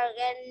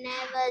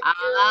never do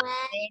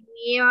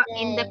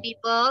In the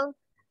people,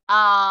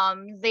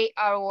 they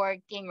are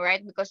working,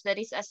 right? Because that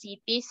is a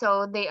city,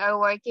 so they are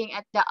working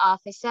at the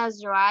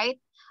offices, right?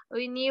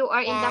 When you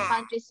are in the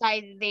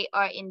countryside, they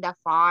are in the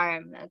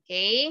farm,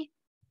 okay?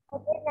 I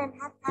didn't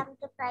have time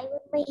to play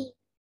with me.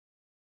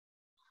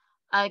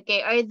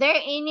 Okay, are there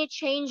any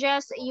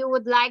changes you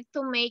would like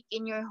to make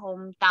in your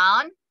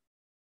hometown?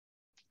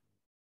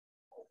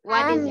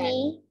 What is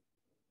it?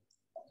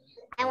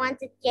 I want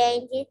to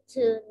change it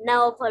to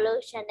no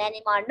pollution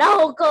anymore,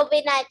 no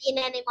COVID-19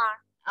 anymore.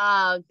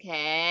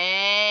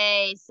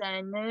 Okay,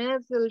 so no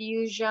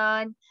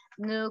pollution,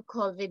 no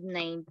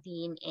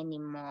COVID-19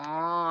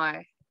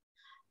 anymore.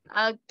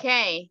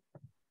 Okay.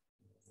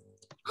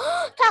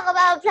 Talk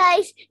about a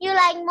place you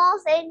like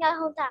most in your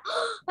hometown.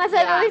 My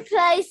favorite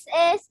place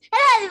is,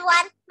 hello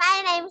everyone,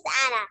 my name is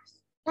Anna.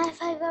 My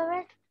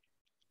favorite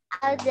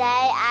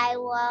today I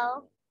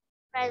will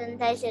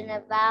presentation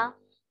about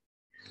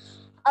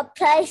a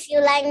place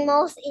you like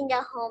most in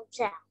your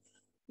hometown.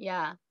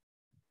 Yeah.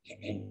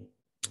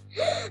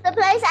 The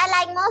place I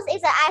like most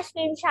is an ice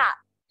cream shop.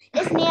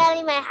 It's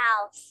nearly my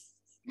house.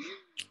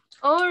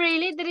 Oh,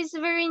 really? That is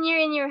very near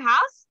in your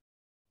house?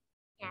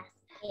 Yes.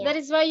 Yeah. That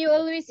is why you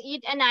always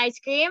eat an ice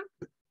cream?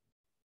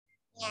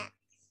 Yeah.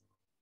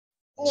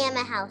 Near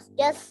my house.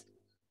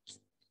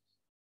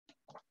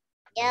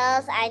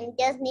 I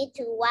just need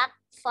to walk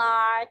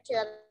far to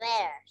the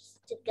Meadows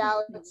to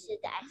go to the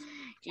ice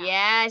cream shop.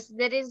 Yes,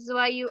 that is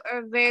why you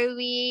are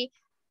very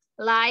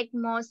like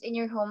most in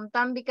your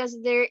hometown, because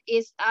there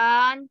is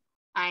an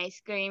ice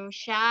cream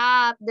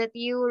shop that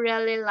you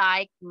really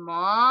like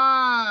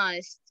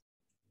most.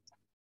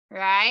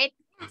 Right?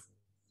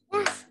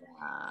 Yes.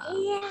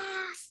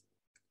 Yes.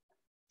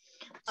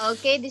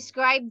 Okay,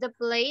 describe the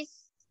place.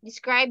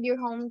 Describe your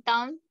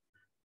hometown.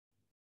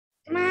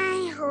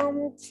 My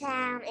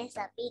hometown is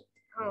a big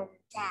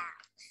hometown.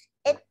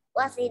 It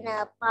was in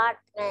an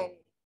apartment.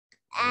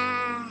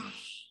 And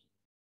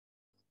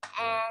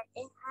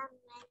it had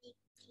many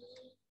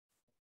people.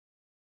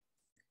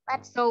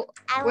 But so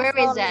where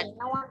is that?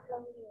 No one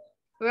told me.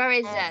 Where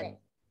is that?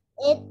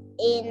 It's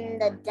in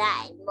the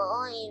Đại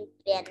Mỗ in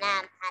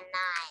Vietnam,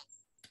 Hanoi.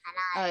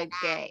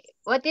 Okay.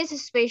 What is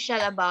special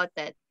about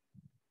it?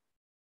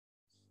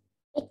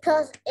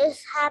 Because it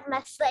had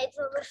my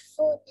favorite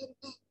food in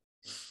it.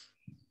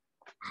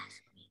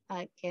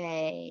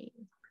 Okay.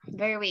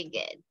 Very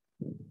good.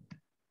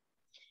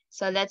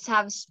 So let's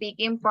have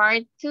speaking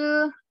part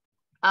 2.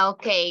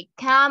 Okay,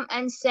 come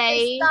and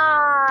say.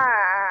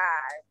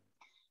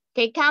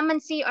 Okay, come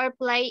and see our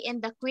play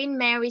in the Queen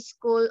Mary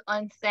School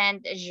on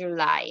 10th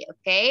July.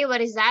 Okay,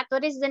 what is that?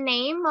 What is the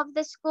name of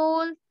the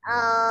school?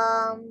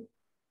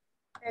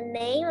 The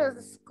name of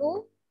the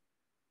school?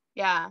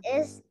 Yeah.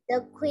 Is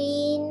the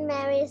Queen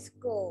Mary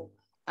School.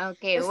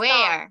 Okay,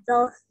 where?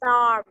 The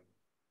Storm.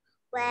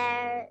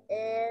 Where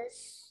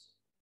is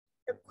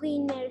the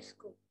Queen Mary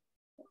School?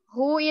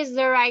 Who is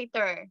the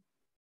writer?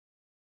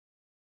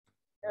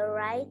 The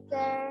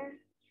writer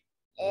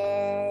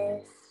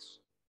is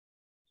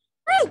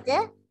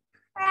writer.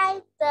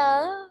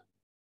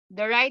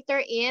 The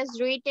writer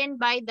is written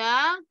by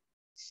the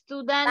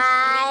students.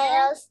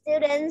 By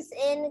students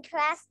in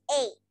class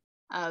 8.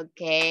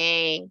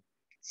 Okay.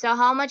 So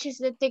how much is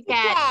the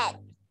ticket?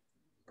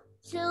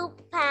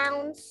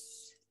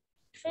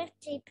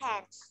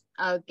 £2.50.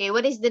 Okay.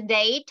 What is the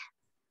date?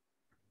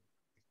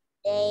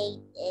 Date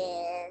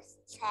is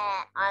 10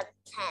 on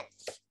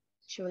 10th.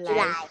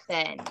 July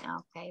 10.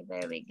 Okay,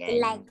 very good.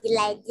 July.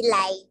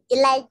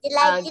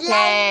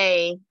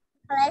 Okay.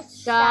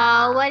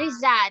 So what is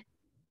that?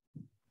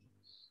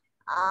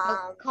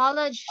 A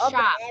college open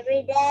shop.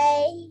 Every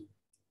day.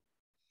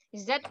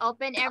 Is that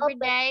open every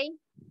day?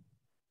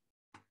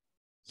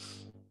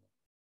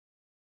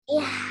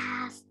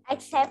 Yes,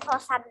 except for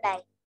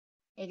Sunday.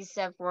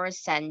 Except for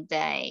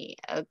Sunday.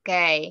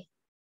 Okay.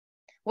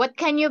 What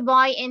can you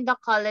buy in the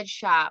college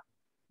shop?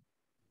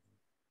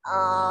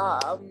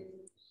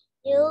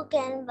 You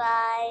can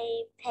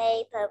buy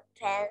paper,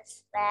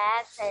 pens,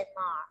 bags, and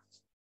more.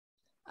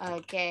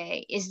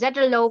 Okay. Is that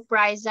a low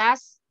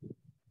prices?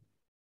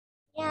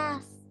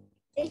 Yes.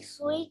 This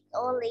week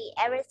only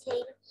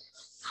everything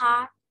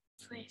half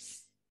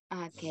price.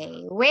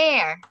 Okay.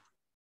 Where?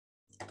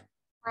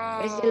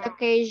 What is the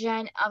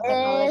location of the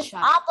college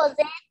shop?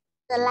 Opposite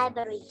the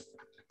library.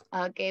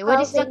 Okay. What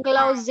is the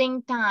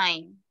closing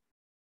time?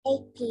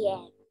 8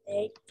 p.m.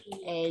 8 p.m.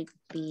 8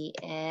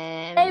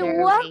 p.m. They Very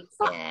work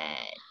for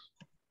good.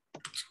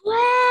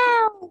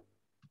 12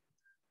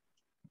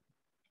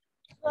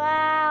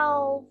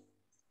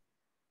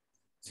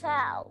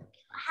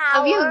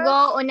 Have you hours.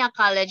 go on a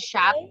college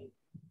shop?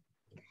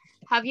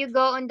 Have you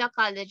go on the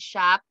college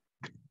shop?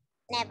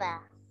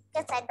 Never.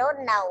 Because I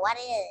don't know what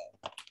it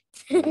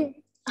is.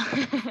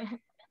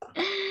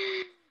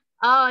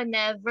 Oh,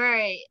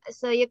 never.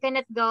 So you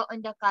cannot go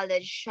on the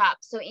college shop.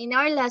 So in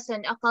our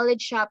lesson, a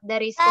college shop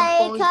that is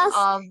composed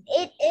of...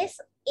 It is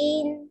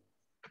in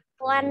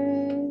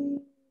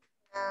one,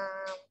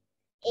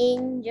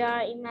 in your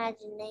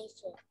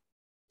imagination.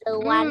 The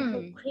one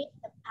who created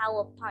the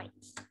PowerPoint.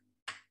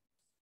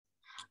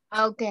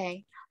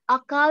 Okay. A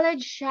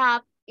college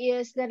shop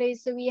is, that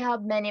is, we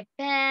have many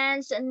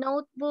pens and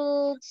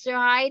notebooks,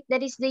 right?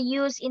 That is the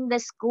use in the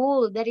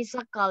school. That is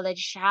a college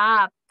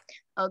shop.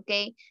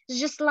 Okay, it's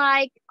just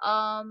like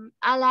a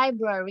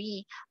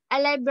library.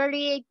 A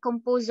library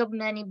composed of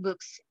many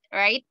books,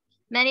 right?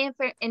 Many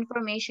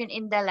information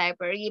in the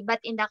library, but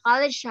in the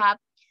college shop,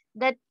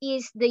 that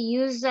is the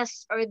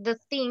uses or the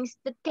things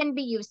that can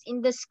be used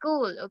in the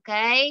school.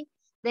 Okay,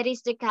 that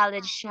is the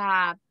college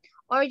shop,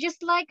 or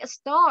just like a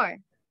store,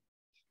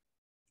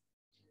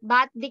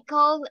 but they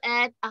call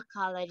it a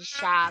college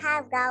shop.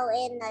 I have go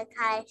in the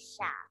college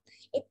shop.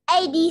 It's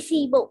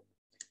ADC book.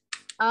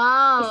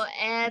 Oh,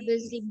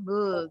 ABC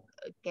book.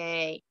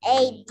 Okay.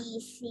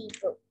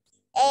 ADC book.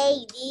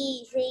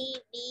 ADCBEFG.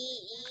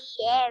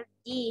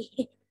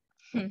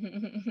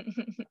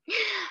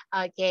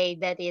 Okay,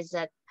 that is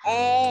it.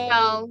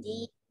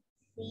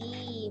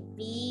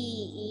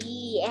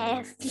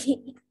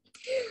 ADCBEFG.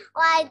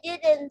 Why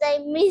didn't I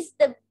miss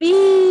the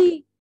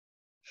B?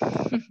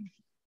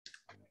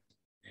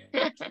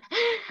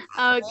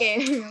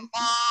 Okay.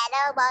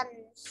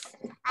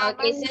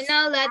 Okay, so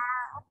now let's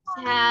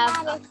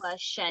have a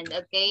question,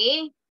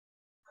 okay?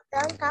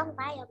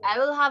 I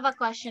will have a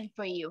question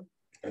for you.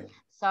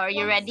 So are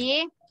you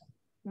ready?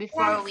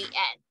 Before we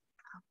end,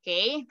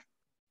 okay?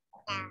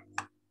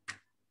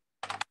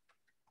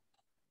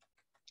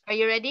 Are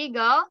you ready?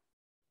 Go?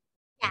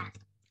 Yeah.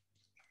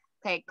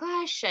 Okay,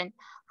 question.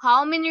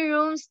 How many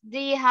rooms do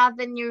you have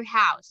in your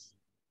house?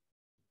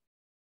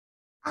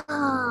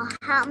 Oh,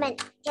 how many?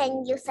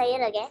 Can you say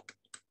it again?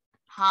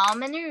 How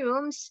many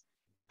rooms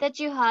that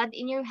you had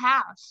in your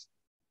house?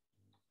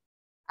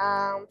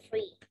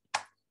 3.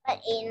 But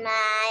in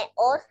my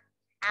old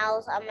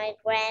house or my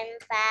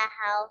grandpa's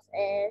house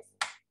is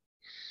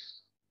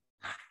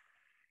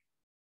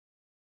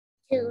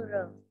 2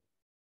 rooms.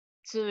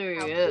 2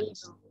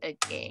 rooms.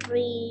 Okay.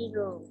 3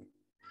 rooms.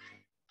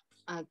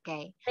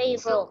 Okay. 3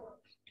 so rooms.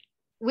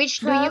 Which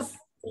do you?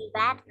 3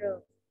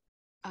 bathrooms.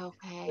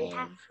 Okay. We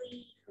have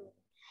 3 rooms.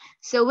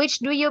 So which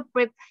do you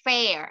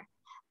prefer?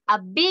 A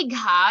big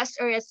house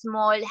or a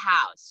small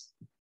house?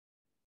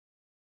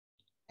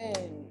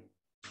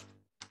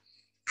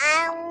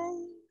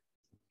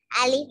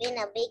 I live in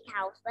a big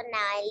house, but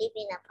now I live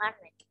in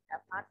apartment.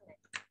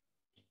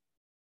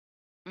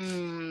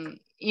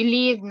 You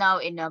live now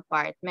in an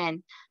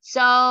apartment.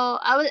 So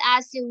I will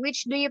ask you,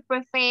 which do you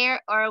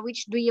prefer or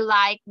which do you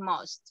like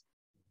most?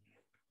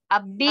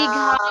 A big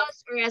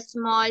house or a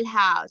small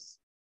house?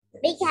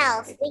 Big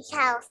house,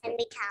 and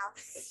big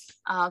house.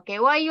 Okay,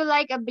 why you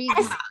like a big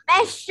house?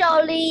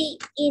 Especially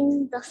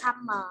in the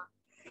summer.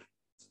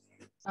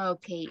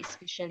 Okay,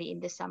 especially in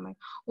the summer.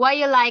 Why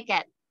you like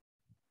it?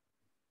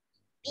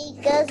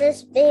 Because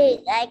it's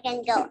big. I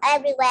can go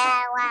everywhere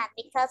I want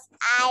because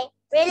I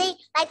really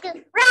like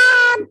to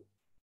run.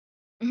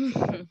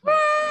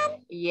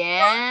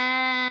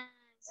 Yes.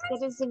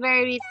 that is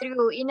very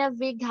true. In a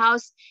big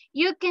house,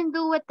 you can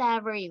do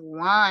whatever you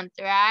want,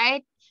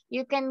 right?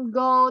 You can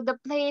go the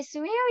place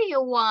where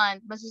you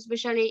want, most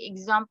especially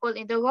example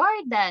in the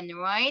garden,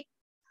 right?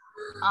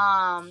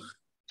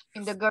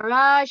 In the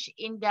garage,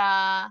 in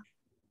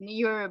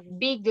your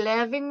big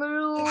living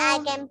room. And I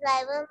can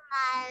play with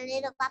my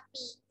little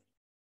puppy.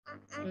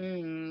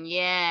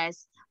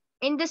 Yes.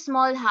 In the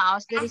small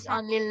house, there is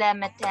only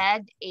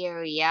limited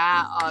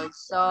area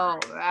also,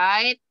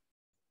 right?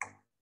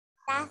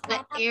 That's The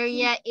my puppy.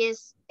 area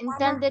is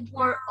intended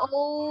for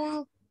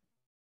all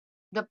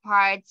the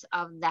parts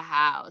of the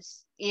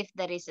house if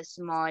there is a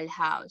small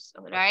house,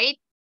 all right?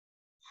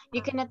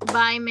 You cannot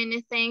buy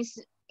many things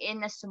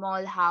in a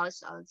small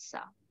house also,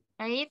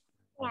 right?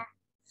 Yeah.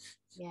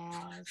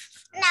 Yes.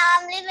 Now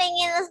I'm living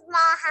in a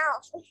small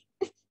house.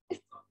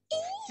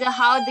 So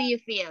how do you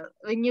feel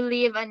when you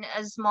live in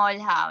a small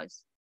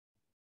house?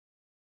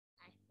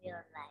 I feel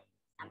like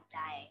I'm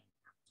dying.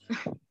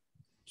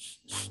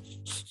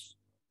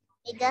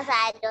 Because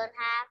I don't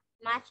have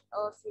much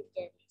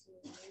oxygen to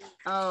breathe.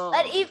 Oh.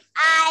 But if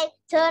I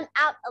turn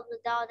out of the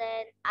door,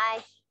 then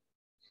I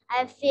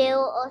feel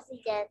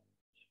oxygen.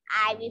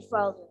 I be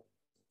frozen.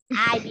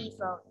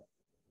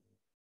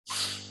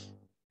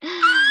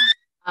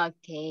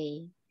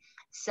 Okay.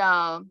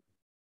 So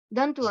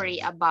don't worry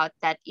about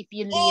that if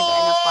you live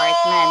an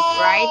apartment,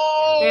 right?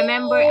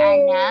 Remember,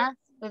 Anna,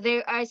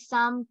 there are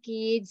some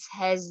kids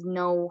has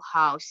no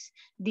house.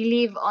 They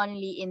live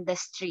only in the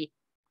street.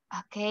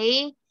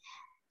 Okay?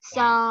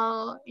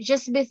 So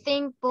just be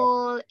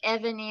thankful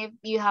even if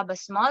you have a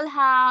small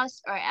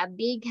house or a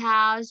big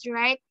house,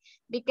 right?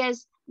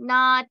 Because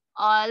not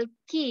all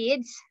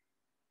kids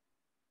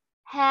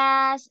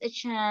has a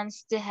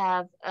chance to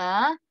have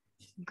a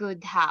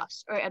good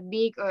house or a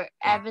big or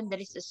even there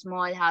is a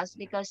small house,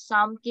 because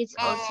some kids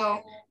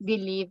also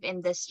believe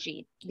in the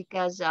street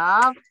because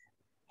of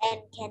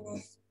And can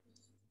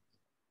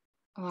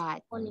I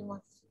what? only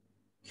one?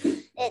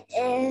 It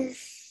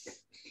is.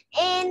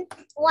 And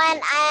when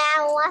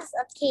I was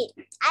a kid,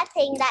 I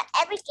think that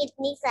every kid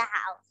needs a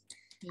house.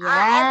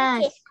 Every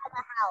kid Yes. has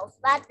a house,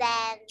 but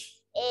then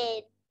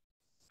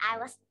I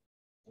was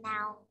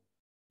now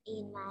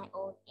in my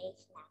old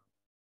age now.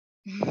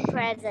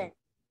 Present.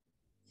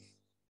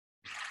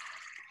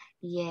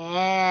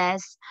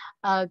 Yes.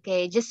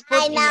 Okay, just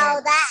put I in know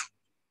your that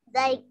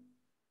like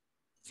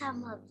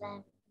some of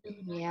them do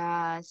not.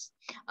 yes.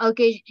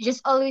 Okay,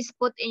 just always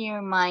put in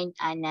your mind,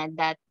 Anna,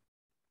 that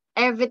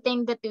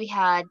everything that we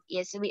had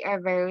is we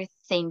are very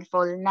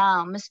thankful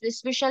now,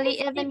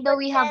 especially even though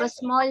we have a 50%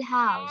 small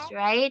house,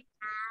 right?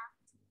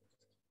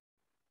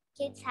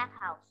 kids have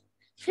house.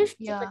 50%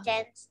 Yeah.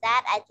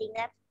 that I think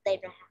that they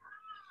don't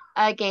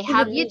have. Okay, Even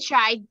have you me.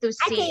 tried to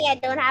I see? think I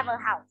don't have a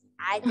house.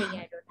 I think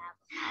I don't have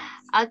a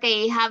house.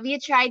 Okay, have you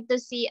tried to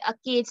see a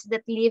kids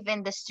that live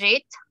in the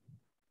street?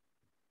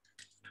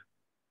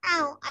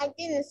 No, I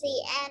didn't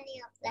see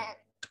any of them.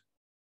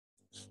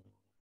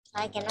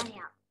 I cannot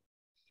help.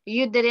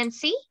 You didn't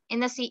see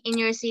in in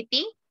your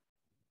city?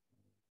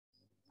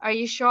 Are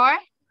you sure?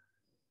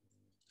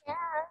 Yeah,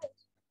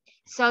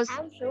 So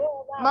I'm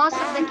sure about most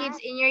that. of the kids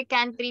in your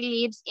country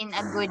lives in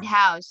a good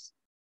house.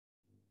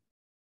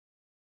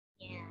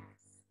 Yes.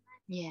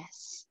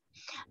 Yes.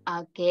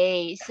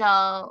 Okay,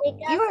 so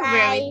Because you are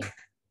very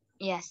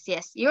yes,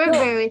 you are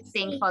very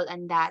thankful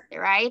on that,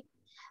 right?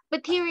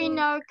 But here in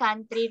our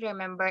country,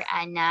 remember,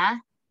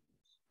 Anna?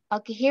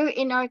 Okay, here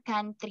in our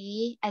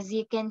country, as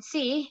you can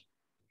see,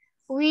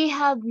 we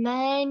have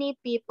many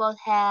people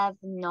have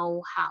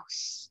no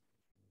house.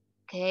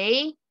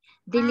 Okay?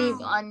 They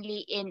live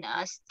only in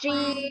a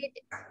street.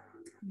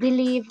 They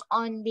live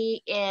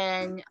only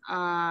in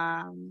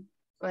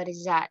what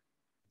is that?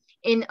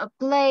 In a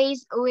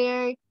place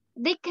where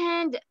they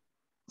can't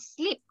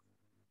sleep,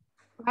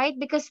 right?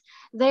 Because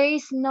there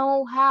is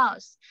no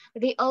house.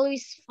 They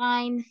always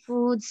find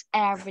foods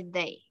every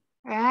day,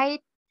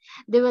 right?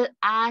 They will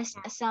ask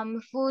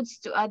some foods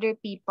to other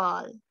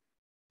people.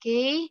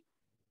 Okay?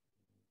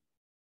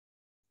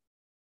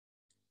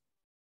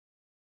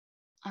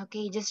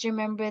 Okay, just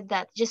remember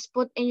that. Just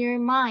put in your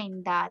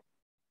mind that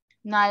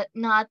not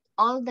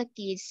all the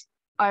kids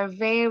are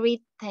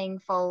very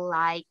thankful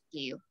like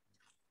you,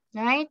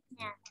 right?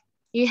 Yeah.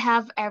 You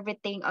have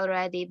everything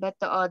already, but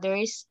the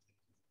others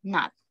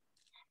not.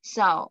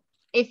 So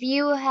if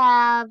you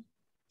have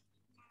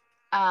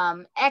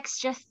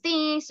extra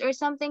things or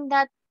something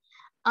that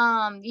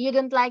you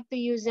don't like to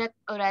use it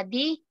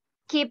already,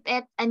 keep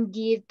it and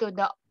give to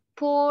the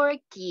poor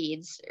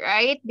kids,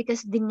 right?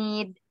 Because they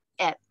need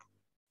it.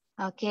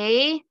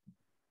 Okay?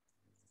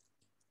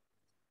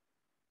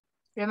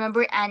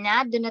 Remember,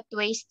 Anna, do not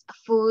waste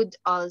food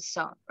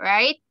also,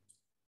 right?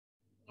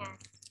 Yeah.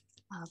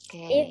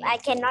 Okay. If I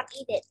cannot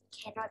eat it,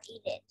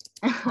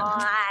 or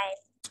I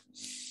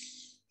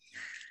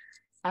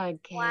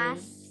Okay.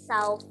 was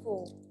so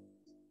full.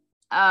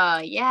 Oh,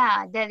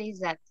 yeah, that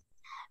is it.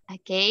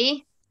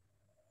 Okay.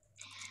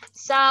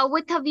 So,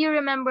 what have you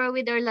remember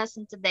with our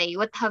lesson today?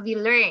 What have you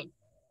learned?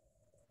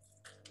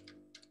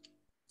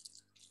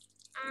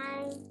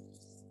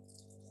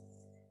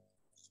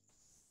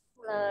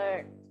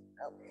 heard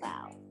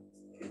about.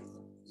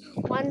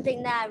 One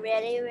thing that I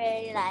really,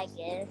 really like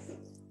is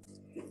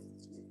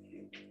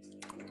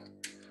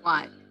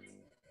What?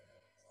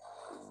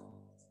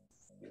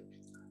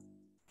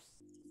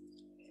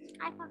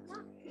 I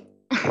forgot.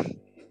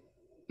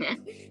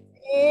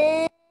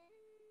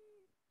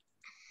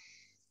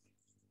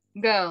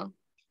 Go.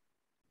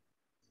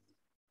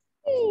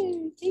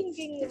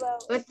 Thinking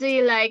about What do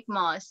you like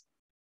most?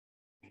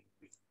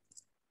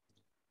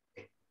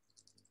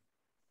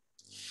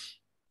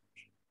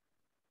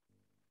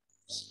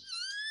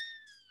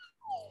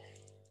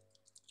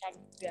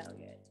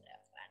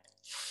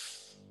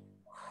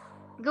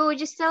 Go,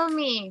 just tell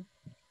me.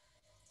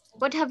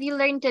 What have you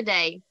learned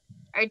today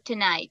or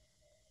tonight?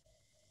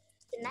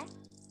 tonight.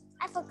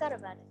 I forgot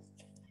about it.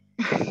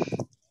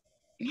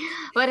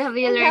 What have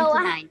you learned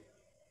tonight?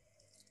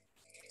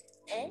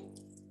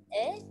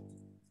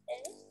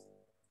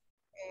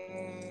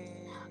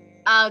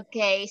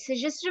 Okay, so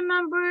just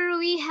remember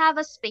we have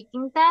a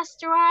speaking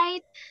test,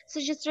 right? So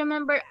just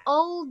remember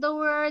all the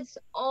words,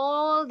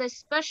 all the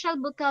special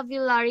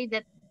vocabulary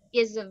that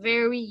is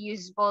very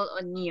useful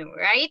on you,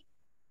 right?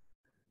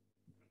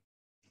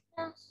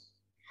 Yes.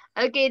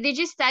 Okay, did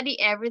you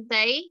study every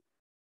day?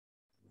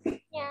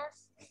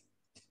 Yes.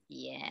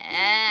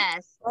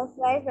 Yes.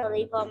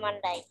 Especially for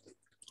Monday.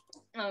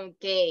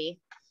 Okay.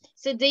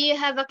 So do you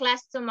have a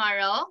class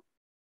tomorrow?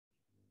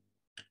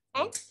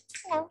 No.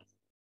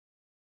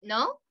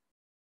 No?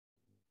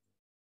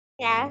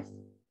 Yes.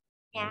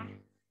 Yeah.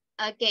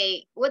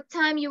 Okay. What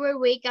time you will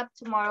wake up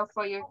tomorrow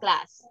for your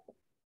class?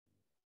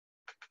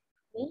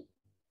 Me?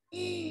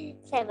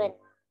 7.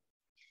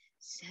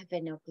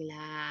 7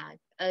 o'clock.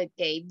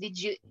 Okay. Did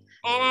you?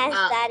 And I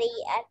study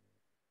at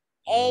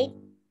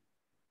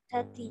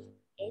 8:30.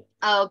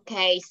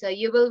 Okay. So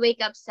you will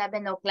wake up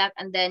 7 o'clock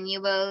and then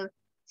you will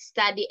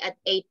study at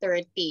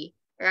 8:30,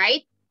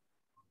 right?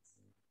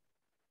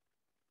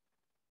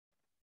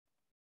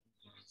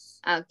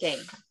 Okay.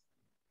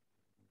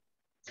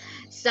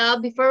 So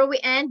before we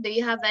end, do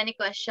you have any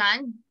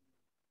question?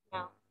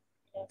 No.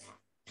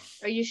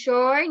 Are you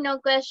sure? No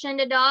question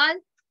at all?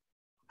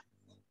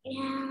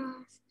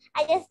 Yes.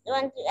 I just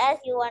want to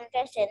ask you one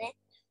question.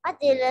 What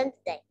did you learn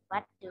today?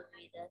 What do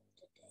we learn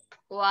today?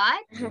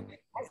 What?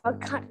 I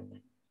forgot.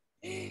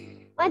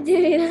 What did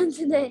we learn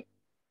today?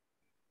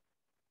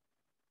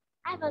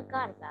 I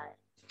forgot about it.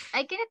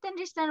 I cannot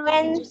understand what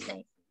did you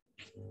say.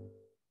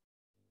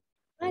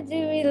 What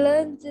did we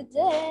learn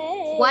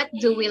today? What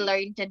do we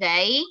learn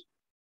today?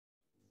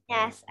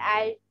 Yes,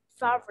 I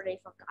probably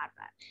forgot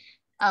about it.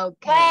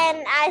 Okay.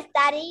 When I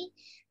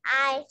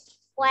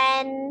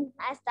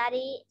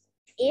study,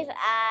 if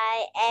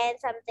I add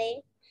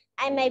something,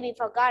 I maybe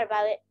forgot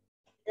about it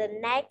the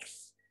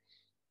next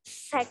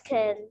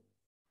second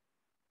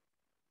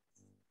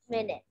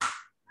minute.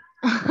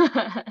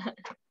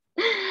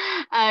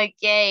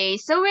 Okay,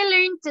 so we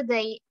learned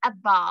today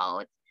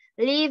about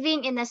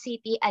living in a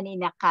city and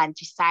in a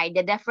countryside.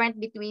 The difference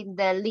between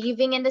the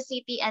living in the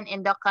city and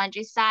in the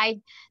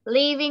countryside,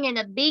 living in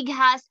a big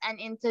house and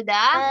into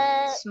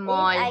the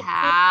small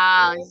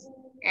house,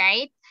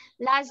 right?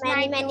 Last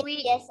Many night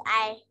years,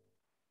 I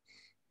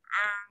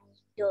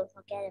don't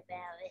forget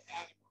about it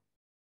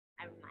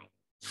anymore.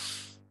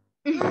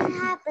 What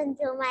happened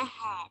to my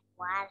head?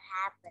 What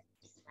happened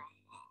to my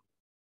head?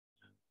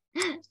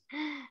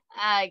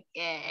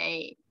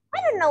 Okay. I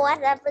don't know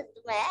what happened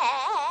to my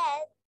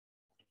head.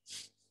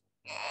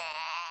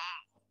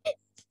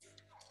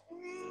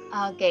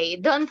 Okay,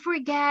 don't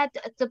forget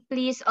to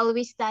please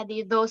always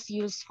study those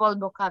useful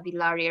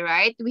vocabulary,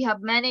 right? We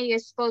have many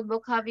useful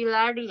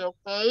vocabulary,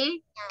 okay?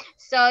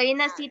 So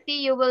in a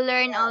city, you will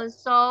learn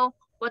also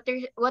what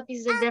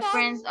is the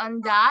difference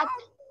on that,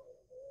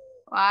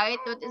 right?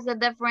 What is the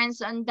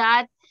difference on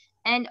that?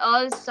 And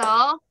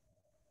also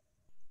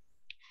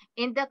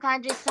in the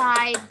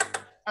countryside,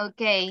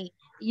 okay,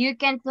 you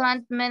can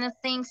plant many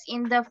things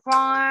in the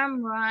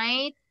farm,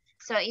 right?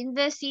 So in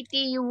the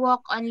city, you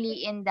walk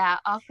only in the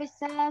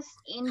offices.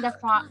 In the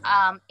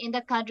in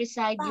the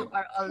countryside, you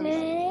are always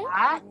in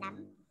the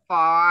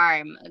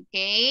farm.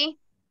 Okay.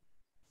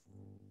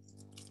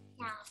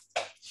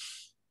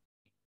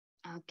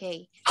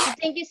 Okay. So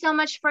thank you so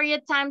much for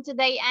your time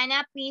today,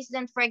 Anna. Please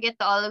don't forget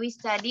to always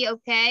study.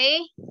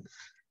 Okay.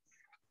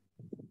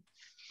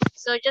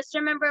 So just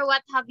remember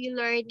what have you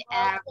learned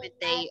every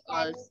day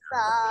also.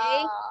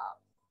 Okay.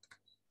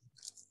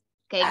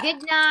 Okay,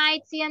 good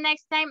night. See you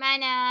next time,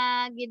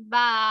 Anna.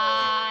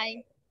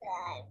 Goodbye.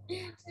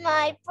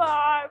 My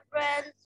poor friends.